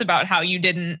complaints about how you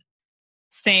didn't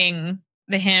sing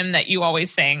the hymn that you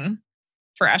always sing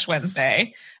for Ash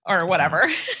Wednesday or whatever.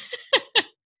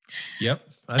 Yep,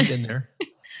 I've been there.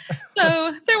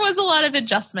 So there was a lot of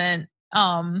adjustment,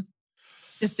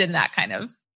 just in that kind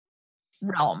of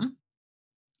realm.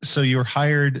 So you were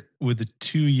hired with a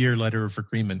 2-year letter of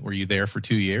agreement. Were you there for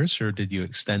 2 years, or did you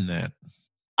extend that?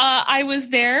 I was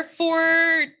there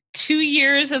for 2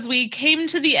 years. As we came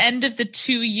to the end of the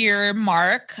 2-year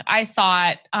mark, I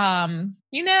thought, I'm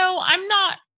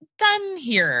not done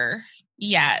here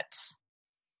yet.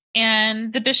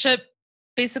 And the bishop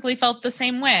basically felt the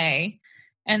same way.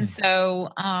 And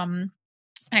so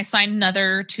I signed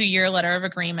another 2-year letter of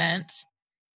agreement.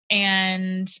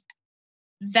 And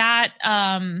that,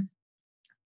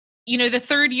 the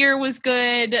third year was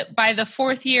good. By the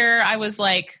fourth year, I was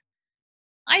like,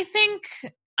 I think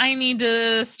I need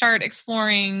to start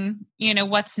exploring,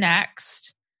 what's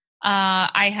next.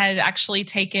 I had actually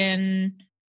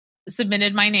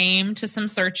submitted my name to some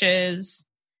searches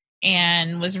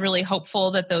and was really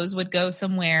hopeful that those would go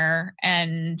somewhere,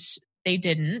 and they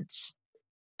didn't.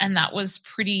 And that was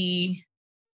pretty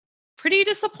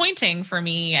disappointing for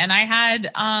me. And I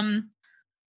had,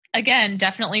 again,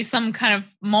 definitely some kind of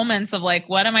moments of like,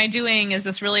 what am I doing? Is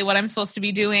this really what I'm supposed to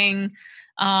be doing?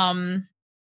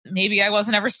 Maybe I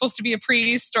wasn't ever supposed to be a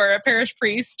priest or a parish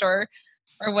priest or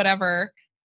whatever.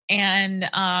 And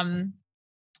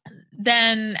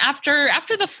then after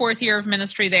the fourth year of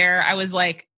ministry there, I was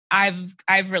like, I've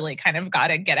really kind of got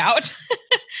to get out.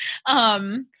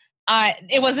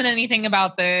 It wasn't anything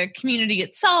about the community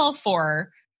itself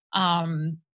or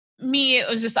me. It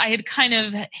was just I had kind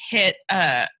of hit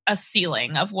a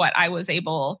ceiling of what I was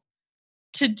able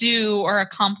to do or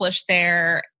accomplish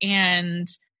there. And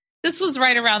this was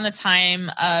right around the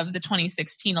time of the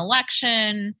 2016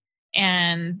 election,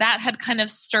 and that had kind of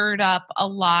stirred up a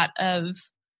lot of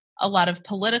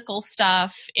political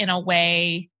stuff in a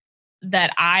way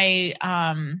that I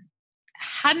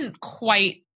hadn't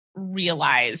quite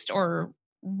realized or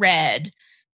read.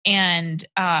 And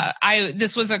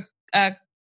this was a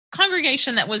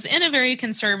congregation that was in a very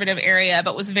conservative area,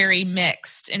 but was very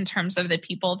mixed in terms of the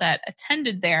people that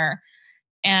attended there.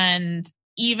 And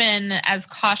even as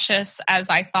cautious as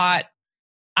I thought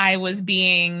I was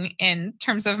being in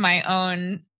terms of my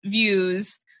own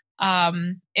views,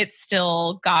 it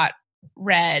still got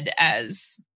read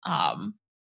as,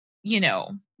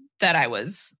 that I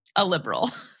was a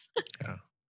liberal. Yeah.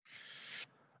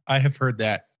 I have heard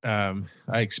that.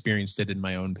 I experienced it in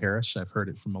my own parish. I've heard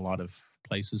it from a lot of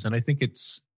places. And I think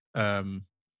it's the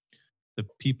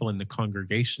people in the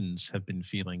congregations have been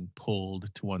feeling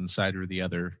pulled to one side or the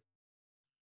other.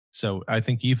 So I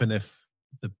think even if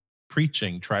the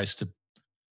preaching tries to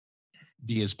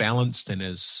be as balanced and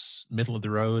as middle of the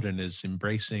road and as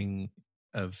embracing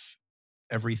of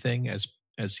everything as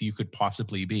you could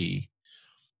possibly be,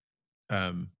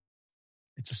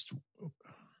 it's just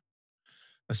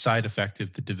a side effect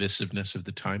of the divisiveness of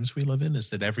the times we live in, is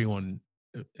that everyone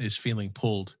is feeling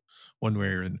pulled one way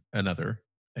or another.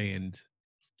 And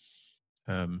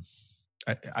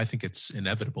I think it's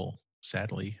inevitable,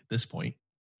 sadly, at this point.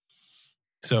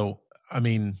 So, I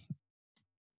mean,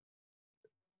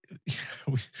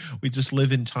 we just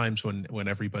live in times when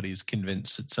everybody's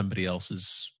convinced that somebody else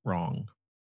is wrong.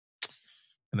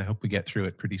 And I hope we get through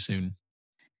it pretty soon.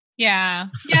 Yeah.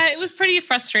 Yeah, it was pretty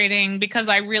frustrating because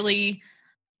I really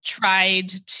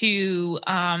tried to,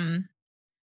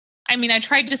 I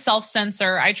tried to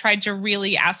self-censor. I tried to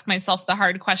really ask myself the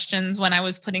hard questions when I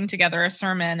was putting together a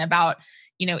sermon about,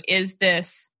 am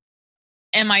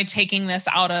I taking this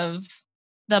out of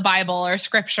the Bible or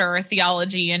scripture or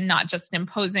theology and not just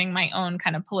imposing my own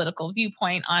kind of political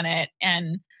viewpoint on it?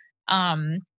 And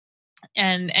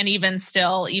even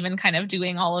still, even kind of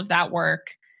doing all of that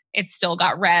work, it still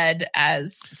got read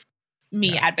as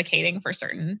me advocating for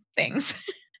certain things.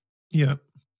 Yeah.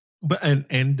 But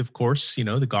and of course,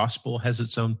 the gospel has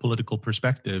its own political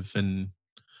perspective. And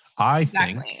I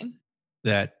think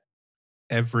that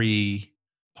every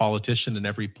politician and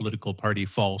every political party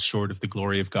falls short of the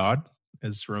glory of God,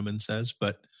 as Romans says,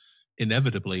 but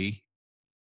inevitably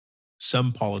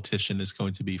some politician is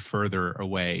going to be further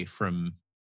away from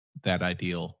that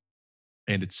ideal.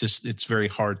 And it's very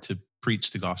hard to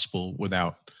preach the gospel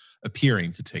without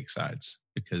appearing to take sides,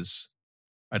 because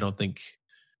I don't think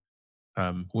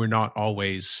we're not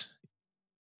always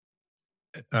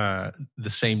the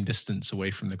same distance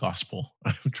away from the gospel.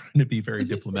 I'm trying to be very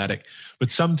diplomatic,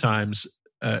 but sometimes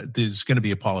there's going to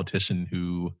be a politician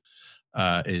who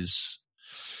is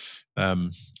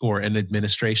or an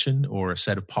administration or a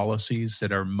set of policies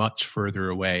that are much further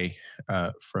away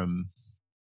from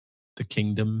the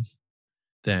kingdom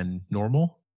than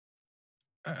normal.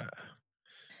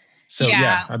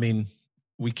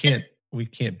 We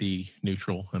can't be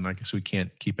neutral, and I guess we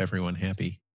can't keep everyone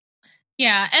happy.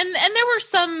 Yeah, and there were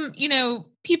some,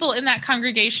 people in that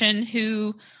congregation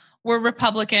who were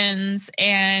Republicans,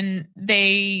 and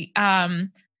they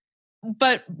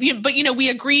but we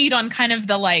agreed on kind of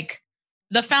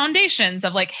the foundations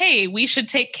of hey, we should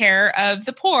take care of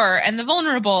the poor and the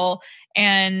vulnerable,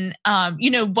 and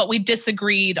but we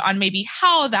disagreed on maybe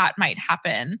how that might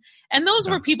happen. And those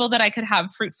were people that I could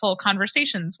have fruitful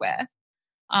conversations with.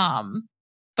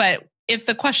 But if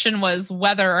the question was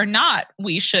whether or not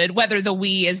whether the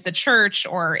we as the church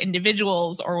or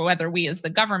individuals, or whether we as the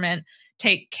government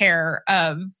take care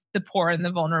of the poor and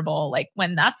the vulnerable,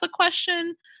 when that's a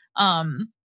question,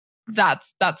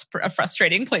 that's a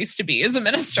frustrating place to be as a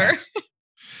minister.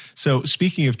 So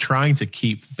speaking of trying to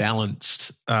keep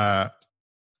balanced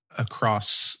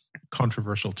across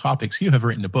controversial topics, you have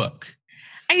written a book.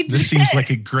 This seems like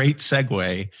a great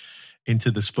segue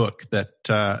into this book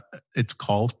that it's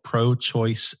called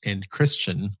Pro-Choice and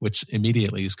Christian, which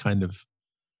immediately is kind of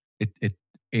it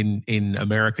in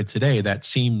America today, that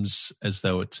seems as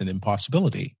though it's an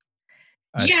impossibility.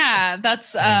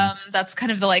 That's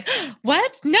kind of the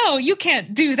what? No, you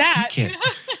can't do that. You can't.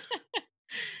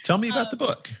 Tell me about the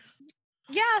book.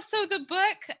 Yeah, so the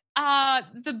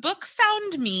book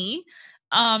found me.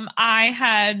 I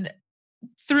had,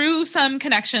 through some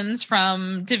connections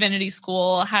from Divinity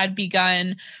School, had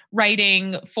begun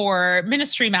writing for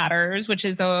Ministry Matters, which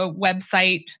is a web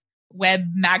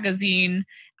magazine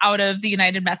out of the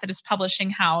United Methodist Publishing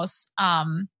House.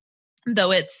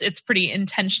 Though it's pretty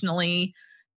intentionally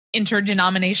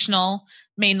interdenominational,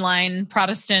 mainline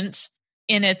Protestant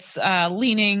in its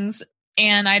leanings.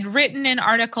 And I'd written an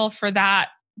article for that,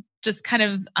 just kind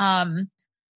of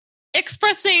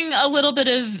expressing a little bit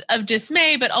of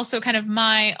dismay, but also kind of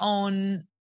my own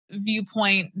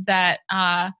viewpoint that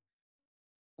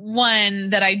one,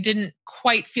 that I didn't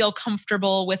quite feel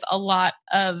comfortable with a lot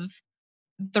of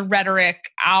the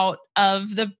rhetoric out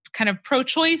of the kind of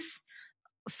pro-choice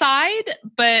side,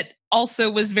 but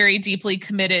also was very deeply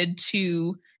committed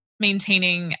to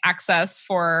maintaining access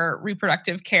for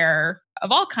reproductive care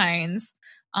of all kinds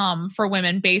for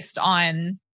women based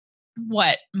on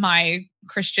what my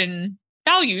Christian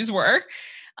values were.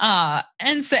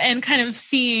 And kind of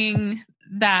seeing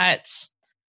that,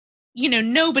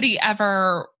 nobody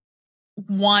ever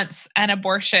wants an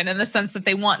abortion in the sense that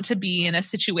they want to be in a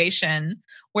situation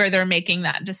where they're making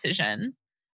that decision.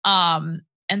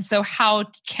 And so how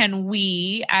can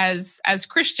we as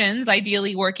Christians,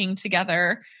 ideally working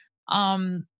together,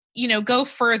 go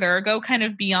further, go kind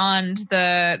of beyond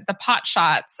the pot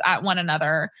shots at one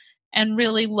another and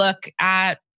really look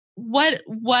at what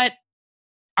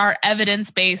are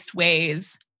evidence-based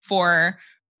ways for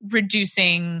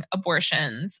reducing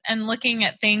abortions, and looking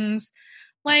at things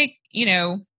like,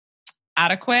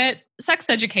 adequate sex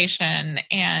education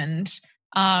and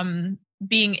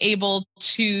being able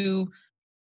to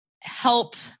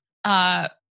help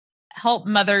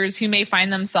mothers who may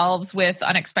find themselves with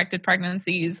unexpected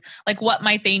pregnancies. Like, what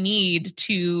might they need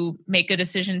to make a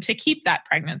decision to keep that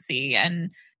pregnancy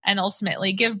and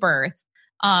ultimately give birth?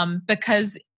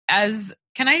 Because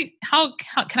can I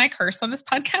curse on this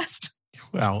podcast?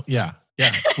 Well, yeah.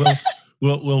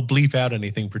 We'll bleep out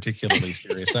anything particularly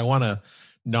serious. I want to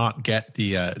not get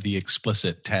the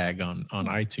explicit tag on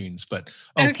iTunes, but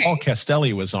okay. Paul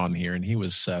Castelli was on here and he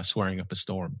was swearing up a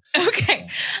storm. Okay,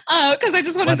 because I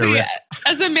just want to say,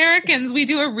 as Americans, we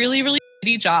do a really, really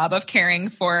shitty job of caring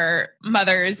for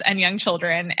mothers and young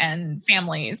children and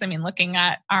families. I mean, looking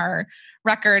at our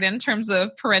record in terms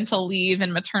of parental leave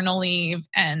and maternal leave,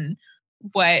 and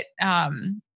what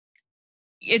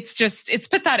it's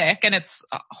pathetic and it's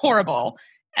horrible.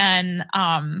 And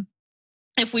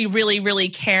if we really, really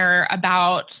care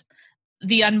about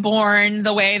the unborn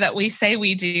the way that we say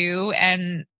we do,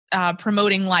 and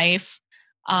promoting life,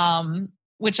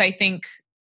 which I think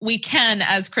we can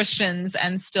as Christians,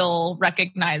 and still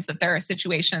recognize that there are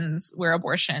situations where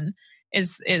abortion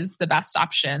is the best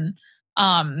option,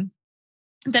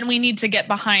 then we need to get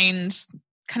behind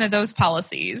kind of those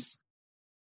policies.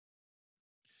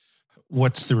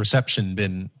 What's the reception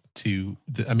been to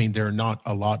there are not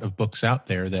a lot of books out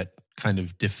there that kind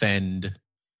of defend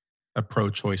a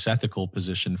pro-choice ethical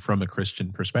position from a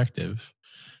Christian perspective.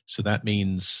 So that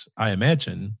means, I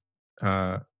imagine,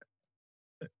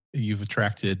 you've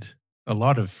attracted a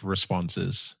lot of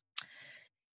responses.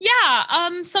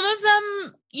 Yeah, some of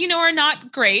them, are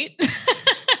not great.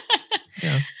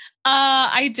 Yeah.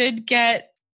 I did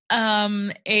get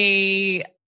a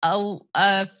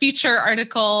feature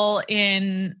article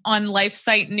on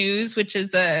LifeSite News, which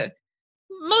is a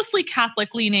mostly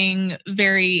Catholic-leaning,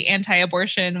 very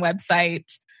anti-abortion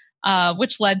website,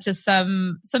 which led to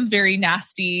some very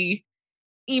nasty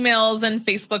emails and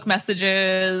Facebook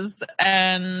messages,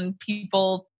 and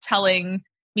people telling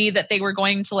me that they were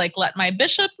going to let my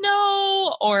bishop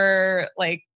know, or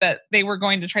that they were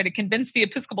going to try to convince the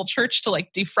Episcopal Church to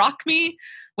defrock me,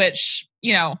 which,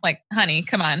 honey,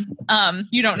 come on.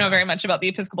 You don't know very much about the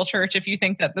Episcopal Church if you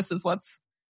think that this is what's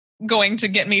going to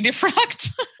get me defrocked.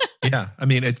 Yeah. I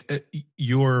mean,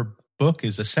 your book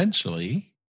is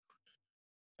essentially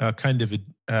kind of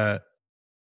a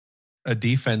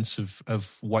defense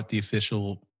of what the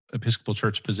official Episcopal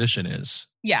Church position is.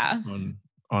 Yeah.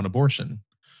 On abortion,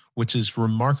 which is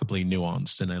remarkably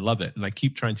nuanced, and I love it. And I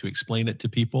keep trying to explain it to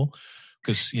people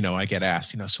because, I get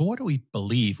asked, so what do we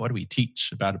believe? What do we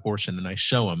teach about abortion? And I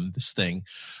show them this thing,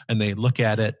 and they look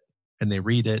at it and they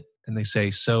read it and they say,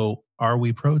 so are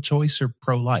we pro-choice or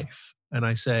pro-life? And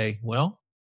I say, well,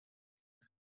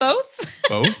 both.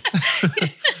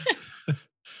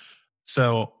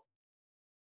 So,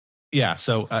 yeah.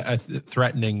 So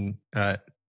threatening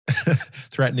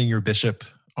your bishop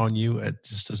on you, it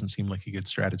just doesn't seem like a good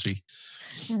strategy.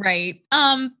 Right.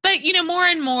 But more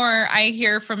and more I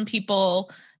hear from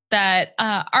people that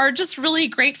are just really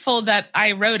grateful that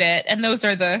I wrote it. And those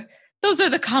are the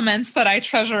comments that I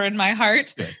treasure in my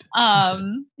heart. Good.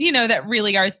 That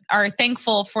really are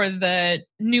thankful for the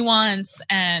nuance,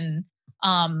 and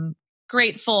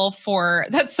grateful for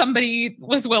that somebody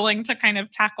was willing to kind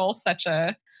of tackle such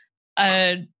a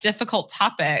difficult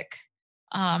topic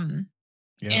in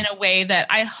a way that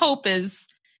I hope is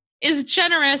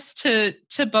generous to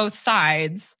both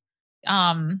sides.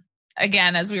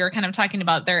 Again, as we were kind of talking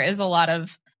about, there is a lot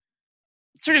of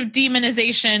sort of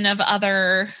demonization of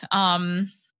other,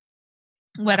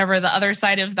 whatever the other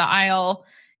side of the aisle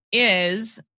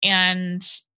is. And,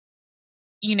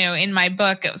 in my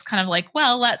book, it was kind of like,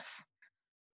 well, let's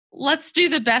do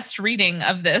the best reading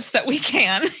of this that we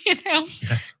can,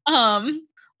 Yeah.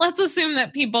 Let's assume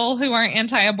that people who are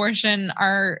anti-abortion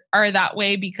are that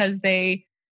way because they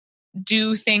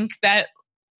do think that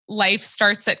life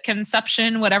starts at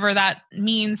conception, whatever that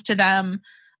means to them,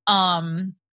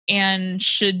 and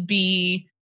should be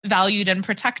valued and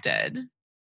protected.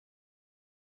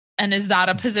 is that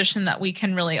a position that we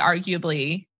can really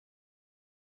arguably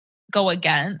go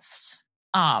against?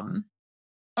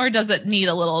 Or does it need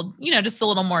a little, just a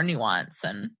little more nuance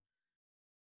and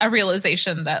a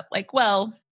realization that like,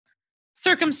 well,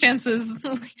 circumstances,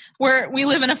 we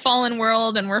live in a fallen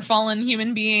world and we're fallen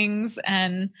human beings,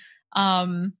 and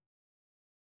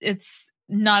it's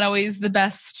not always the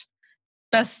best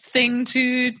thing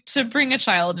to bring a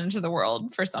child into the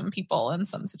world for some people in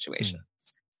some situations.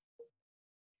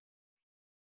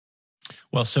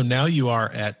 Well, so now you are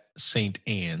at St.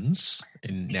 Anne's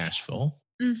in Nashville.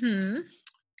 Mm-hmm.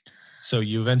 So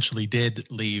you eventually did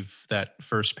leave that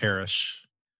first parish.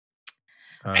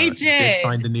 I did. You did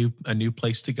find a new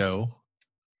place to go.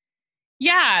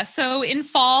 Yeah. So in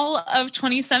fall of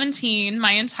 2017,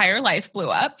 my entire life blew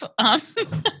up.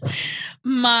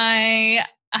 My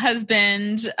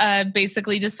husband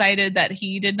basically decided that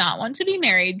he did not want to be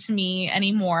married to me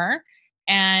anymore.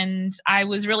 And I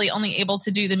was really only able to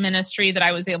do the ministry that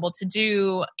I was able to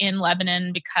do in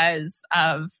Lebanon because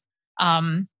of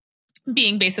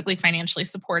being basically financially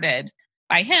supported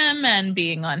by him and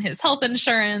being on his health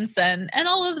insurance and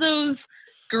all of those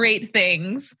great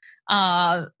things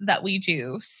that we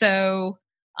do. So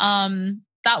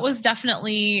that was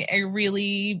definitely a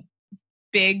really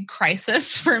big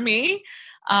crisis for me,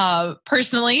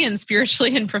 personally and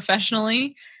spiritually and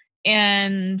professionally.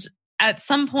 And at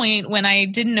some point when I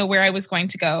didn't know where I was going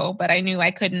to go, but I knew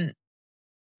I couldn't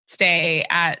stay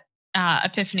at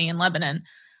Epiphany in Lebanon,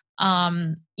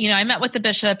 I met with the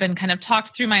bishop and kind of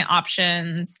talked through my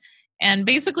options. And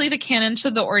basically the canon to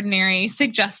the ordinary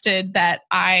suggested that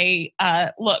I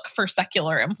look for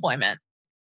secular employment.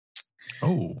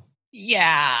 Oh.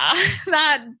 Yeah,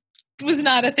 that was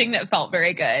not a thing that felt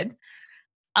very good.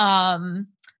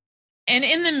 And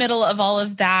in the middle of all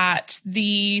of that,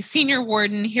 the senior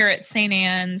warden here at St.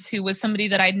 Anne's, who was somebody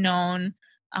that I'd known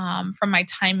from my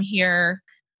time here,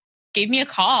 gave me a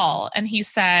call and he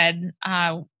said,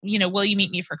 will you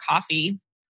meet me for coffee?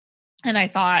 And I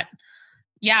thought,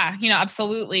 yeah,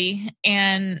 absolutely.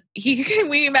 And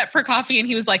we met for coffee and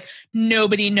he was like,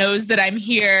 nobody knows that I'm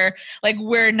here. Like,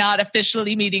 we're not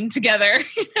officially meeting together.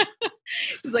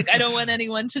 He's like, I don't want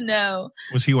anyone to know.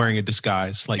 Was he wearing a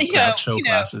disguise, like Groucho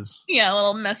glasses? Yeah, a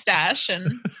little mustache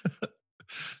and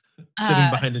sitting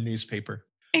behind a newspaper.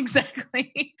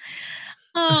 Exactly.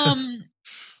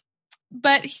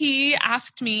 But he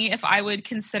asked me if I would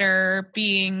consider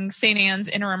being St. Anne's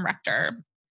interim rector.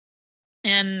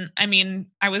 And I mean,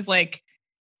 I was like,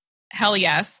 hell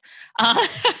yes.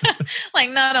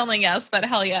 Like, not only yes, but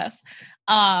hell yes.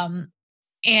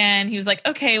 And he was like,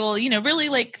 okay, well, really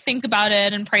like think about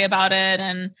it and pray about it.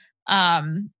 And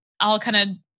I'll kind of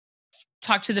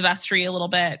talk to the vestry a little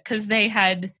bit, because they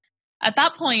had, at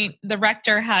that point, the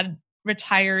rector had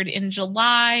retired in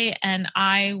July and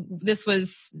this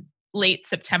was late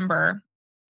September,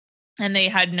 and they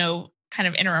had no kind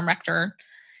of interim rector.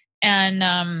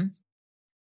 And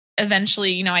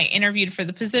eventually, I interviewed for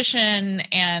the position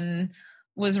and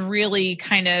was really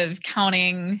kind of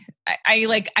counting.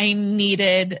 I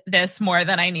needed this more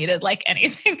than I needed like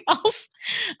anything else.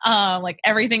 Like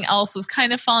everything else was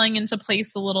kind of falling into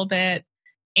place a little bit.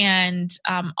 And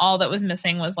all that was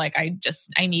missing was like,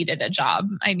 I needed a job.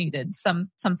 I needed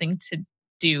something to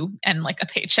do and like a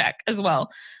paycheck as well.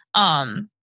 And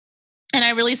I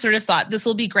really sort of thought, this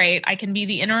will be great. I can be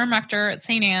the interim rector at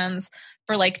St. Anne's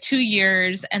for like 2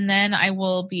 years, and then I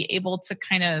will be able to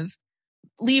kind of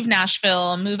leave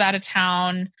Nashville, move out of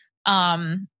town,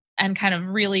 and kind of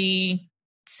really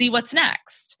see what's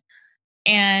next.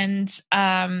 And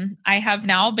I have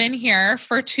now been here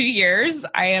for 2 years.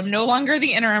 I am no longer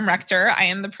the interim rector. I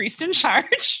am the priest in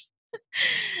charge.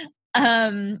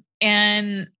 And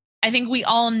I think we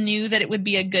all knew that it would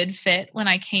be a good fit when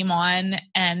I came on,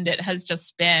 and it has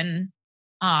just been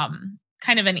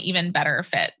kind of an even better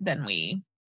fit than we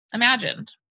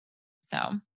imagined.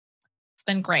 So it's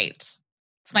been great.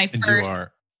 It's my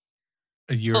first.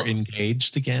 You're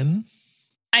engaged again?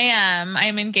 I am.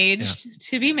 I'm engaged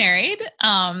to be married.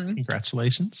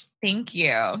 Congratulations. Thank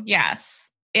you. Yes.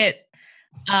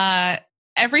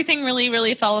 Everything really,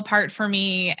 really fell apart for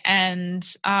me. And,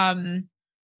 God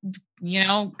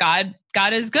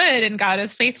is good and God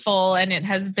is faithful. And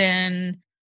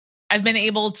I've been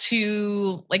able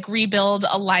to like rebuild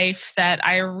a life that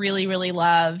I really, really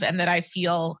love and that I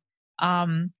feel,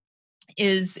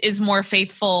 is more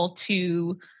faithful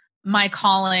to my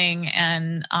calling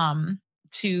and,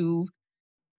 to,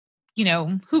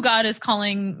 who God is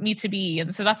calling me to be.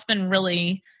 And so that's been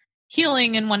really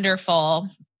healing and wonderful.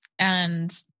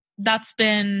 And that's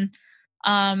been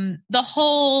the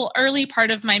whole early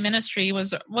part of my ministry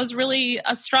was really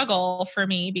a struggle for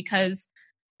me because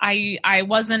I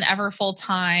wasn't ever full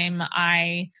time.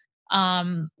 I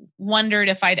wondered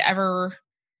if I'd ever,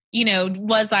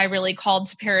 was I really called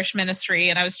to parish ministry?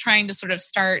 And I was trying to sort of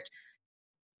start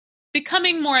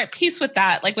becoming more at peace with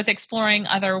that, like with exploring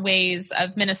other ways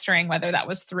of ministering, whether that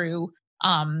was through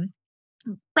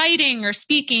writing or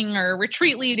speaking or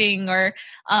retreat leading or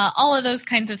all of those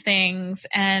kinds of things.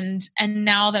 And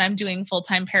now that I'm doing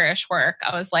full-time parish work,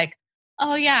 I was like,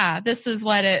 oh yeah, this is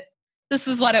what it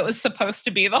was supposed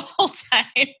to be the whole time.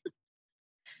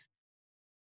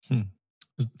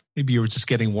 Maybe you were just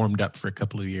getting warmed up for a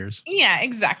couple of years. Yeah,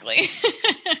 exactly.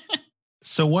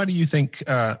 So what do you think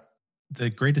the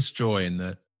greatest joy and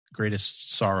the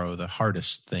greatest sorrow, the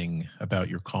hardest thing about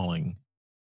your calling?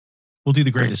 We'll do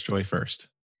the greatest joy first.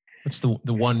 What's the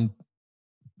one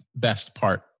best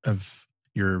part of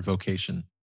your vocation?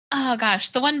 Oh gosh,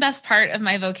 the one best part of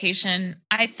my vocation,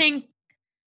 I think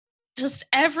just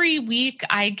every week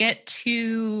I get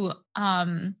to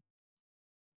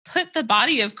put the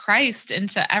body of Christ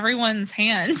into everyone's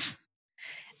hands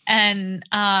and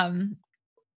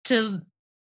to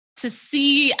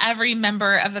see every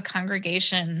member of the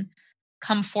congregation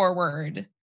come forward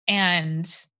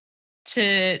and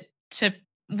to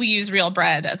we use real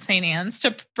bread at St. Anne's,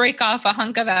 to break off a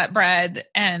hunk of that bread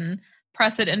and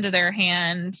press it into their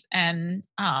hand and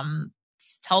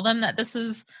tell them that this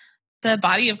is the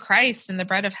body of Christ and the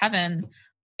bread of heaven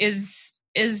is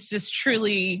just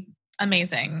truly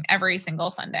amazing every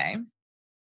single Sunday.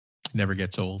 Never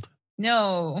gets old.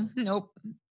 No, nope.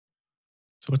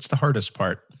 So what's the hardest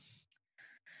part?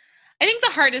 I think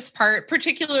the hardest part,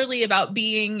 particularly about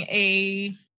being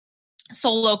a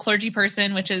solo clergy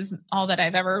person, which is all that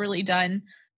I've ever really done,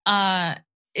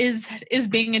 is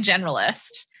being a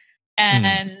generalist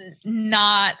and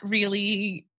not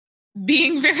really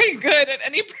being very good at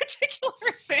any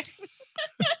particular thing.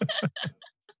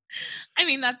 I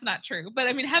mean, that's not true, but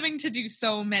I mean, having to do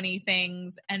so many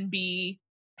things and be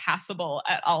passable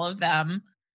at all of them,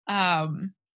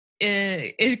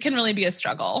 it can really be a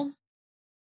struggle.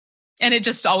 And it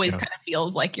just always kind of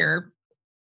feels like you're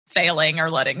failing or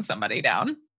letting somebody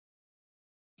down.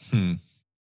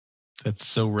 That's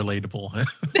so relatable. I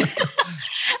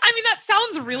mean, that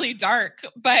sounds really dark,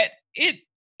 but it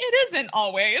isn't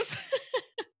always.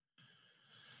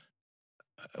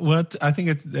 Well, I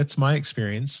think that's my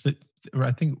experience. That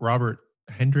I think Robert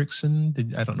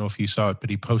Hendrickson, I don't know if you saw it, but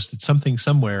he posted something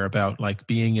somewhere about like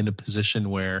being in a position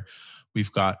where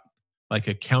we've got like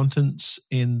accountants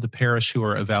in the parish who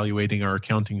are evaluating our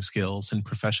accounting skills, and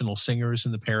professional singers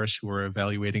in the parish who are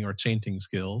evaluating our chanting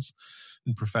skills,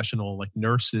 and professional like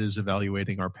nurses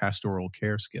evaluating our pastoral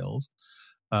care skills.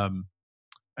 And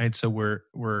so we're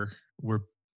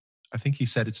I think he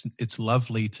said it's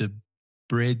lovely to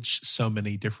bridge so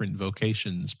many different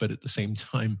vocations, but at the same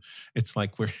time, it's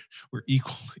like we're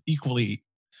equally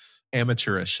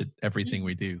amateurish at everything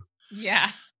we do.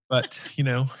 Yeah. But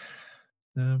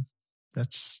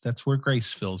that's where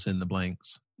grace fills in the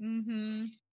blanks. Mm-hmm.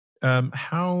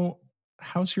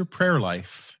 How's your prayer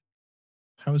life?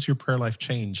 How has your prayer life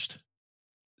changed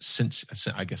since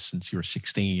you were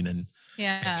 16 and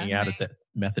hanging out at that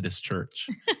Methodist church,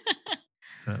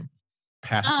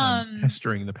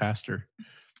 pestering the pastor?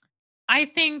 I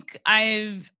think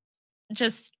I've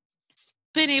just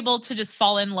been able to just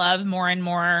fall in love more and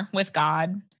more with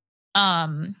God,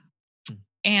 and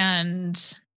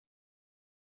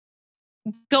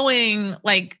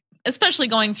especially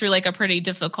going through like a pretty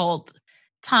difficult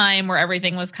time where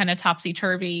everything was kind of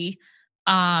topsy-turvy.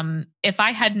 If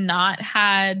I had not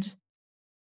had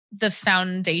the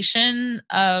foundation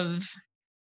of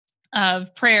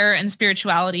prayer and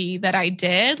spirituality that I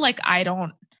did, like I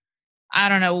don't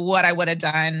know what I would have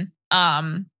done.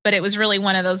 But it was really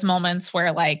one of those moments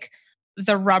where like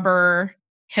the rubber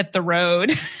hit the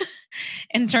road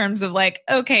in terms of like,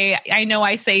 okay, I know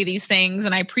I say these things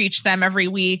and I preach them every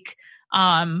week.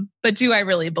 But do I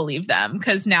really believe them?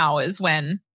 Because now is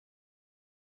when,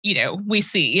 we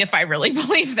see if I really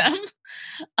believe them.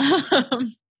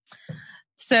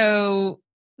 So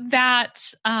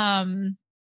that's been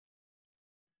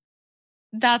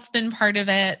part of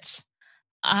it.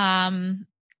 I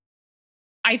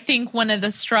think one of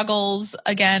the struggles,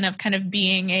 again, of kind of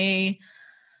being a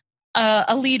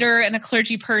leader and a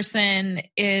clergy person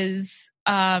is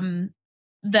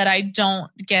that I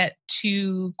don't get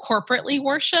to corporately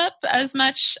worship as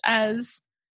much as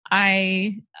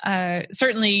I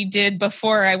certainly did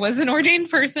before I was an ordained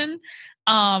person.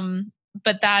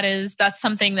 But that's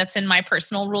something that's in my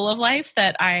personal rule of life,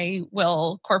 that I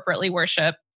will corporately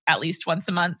worship at least once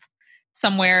a month.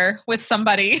 somewhere with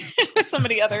somebody, with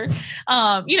somebody other.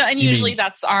 And usually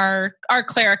that's our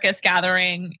clericus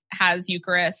gathering has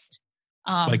Eucharist.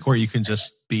 Like where you can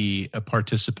just be a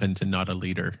participant and not a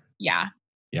leader. Yeah.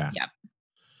 Yeah. Yep.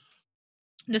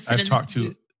 I've talked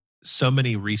to so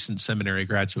many recent seminary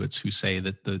graduates who say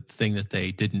that the thing that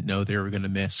they didn't know they were going to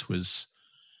miss was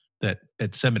that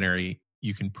at seminary,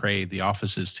 you can pray the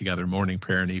offices together, morning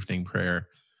prayer and evening prayer.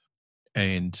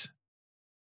 And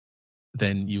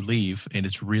then you leave, and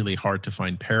it's really hard to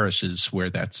find parishes where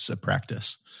that's a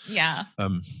practice. Yeah.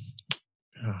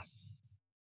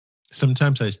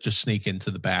 Sometimes I just sneak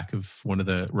into the back of one of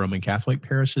the Roman Catholic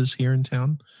parishes here in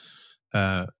town,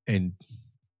 and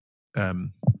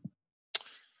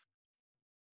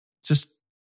just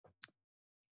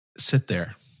sit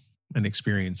there and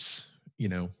experience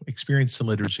the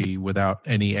liturgy without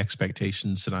any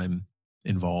expectations that I'm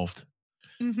involved.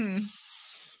 Mm-hmm.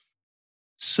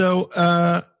 So,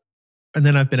 and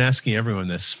then I've been asking everyone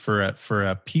this for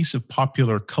a piece of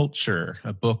popular culture,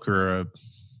 a book or a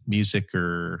music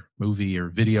or movie or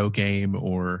video game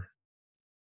or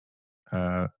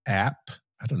app.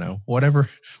 I don't know, whatever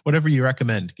you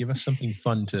recommend. Give us something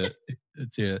fun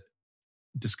to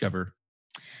discover.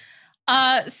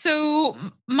 So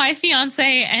my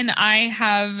fiance and I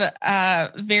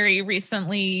have very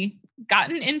recently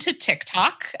gotten into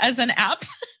TikTok as an app.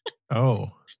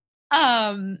 Oh.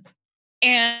 And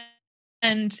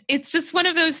it's just one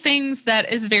of those things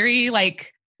that is very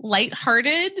like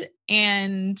lighthearted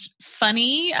and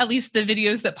funny, at least the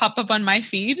videos that pop up on my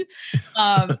feed.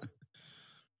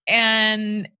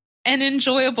 And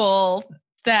enjoyable,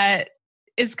 that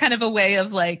is kind of a way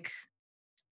of like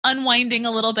unwinding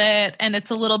a little bit. And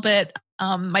it's a little bit,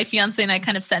 my fiance and I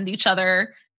kind of send each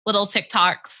other little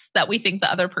TikToks that we think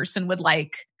the other person would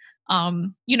like.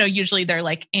 Usually they're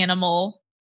like animal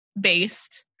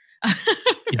based.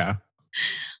 Yeah.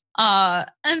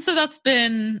 And so that's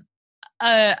been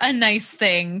a nice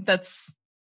thing that's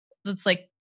like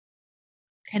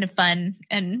kind of fun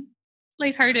and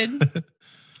lighthearted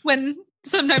when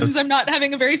sometimes I'm not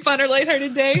having a very fun or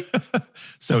lighthearted day.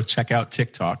 So check out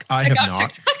TikTok. I have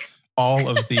not. TikTok. All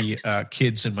of the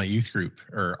kids in my youth group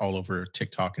are all over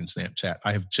TikTok and Snapchat.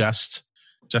 I have just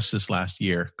this last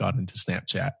year got into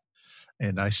Snapchat,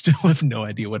 and I still have no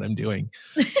idea what I'm doing.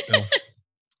 So,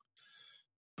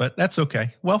 but that's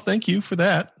okay. Well, thank you for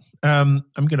that. I'm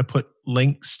going to put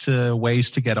links to ways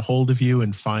to get a hold of you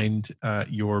and find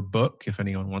your book if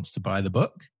anyone wants to buy the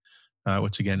book,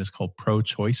 which again is called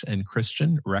Pro-Choice and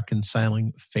Christian: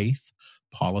 Reconciling Faith,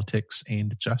 Politics,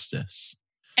 and Justice.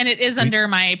 And it is under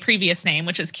my previous name,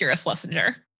 which is Kira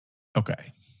Schlesinger.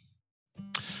 Okay.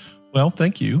 Well,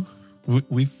 thank you.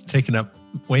 We've taken up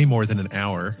way more than an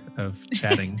hour of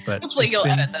chatting, but hopefully you'll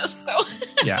edit this. So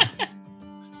yeah,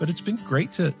 but it's been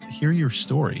great to hear your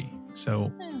story.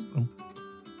 So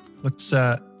let's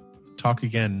talk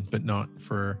again, but not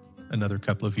for another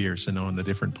couple of years and on a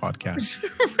different podcast.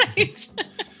 Right.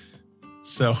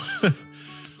 So,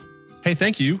 hey,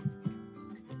 thank you.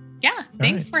 Yeah,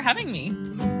 thanks for having me.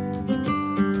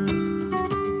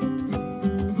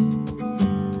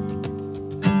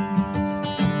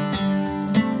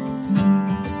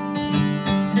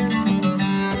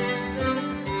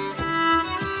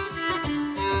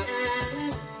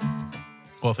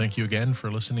 Well, thank you again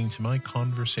for listening to my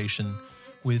conversation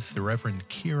with the Reverend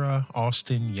Kira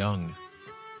Austin Young.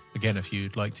 Again, if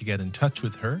you'd like to get in touch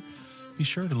with her, be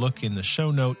sure to look in the show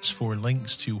notes for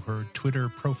links to her Twitter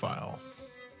profile.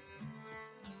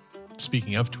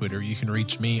 Speaking of Twitter, you can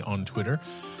reach me on Twitter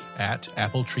at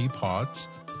AppleTreePods,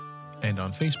 and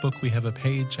on Facebook we have a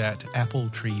page at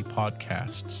Appletree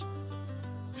Podcasts.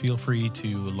 Feel free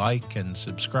to like and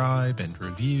subscribe and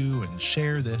review and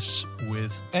share this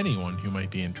with anyone who might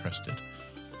be interested.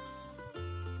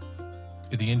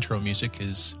 The intro music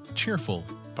is Cheerful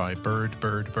by Bird,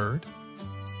 Bird, Bird.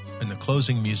 And the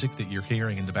closing music that you're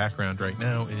hearing in the background right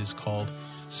now is called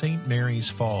St. Mary's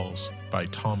Falls by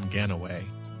Tom Ganaway.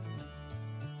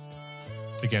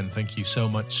 Again, thank you so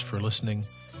much for listening.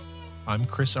 I'm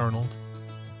Chris Arnold,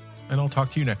 and I'll talk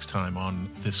to you next time on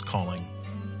This Calling.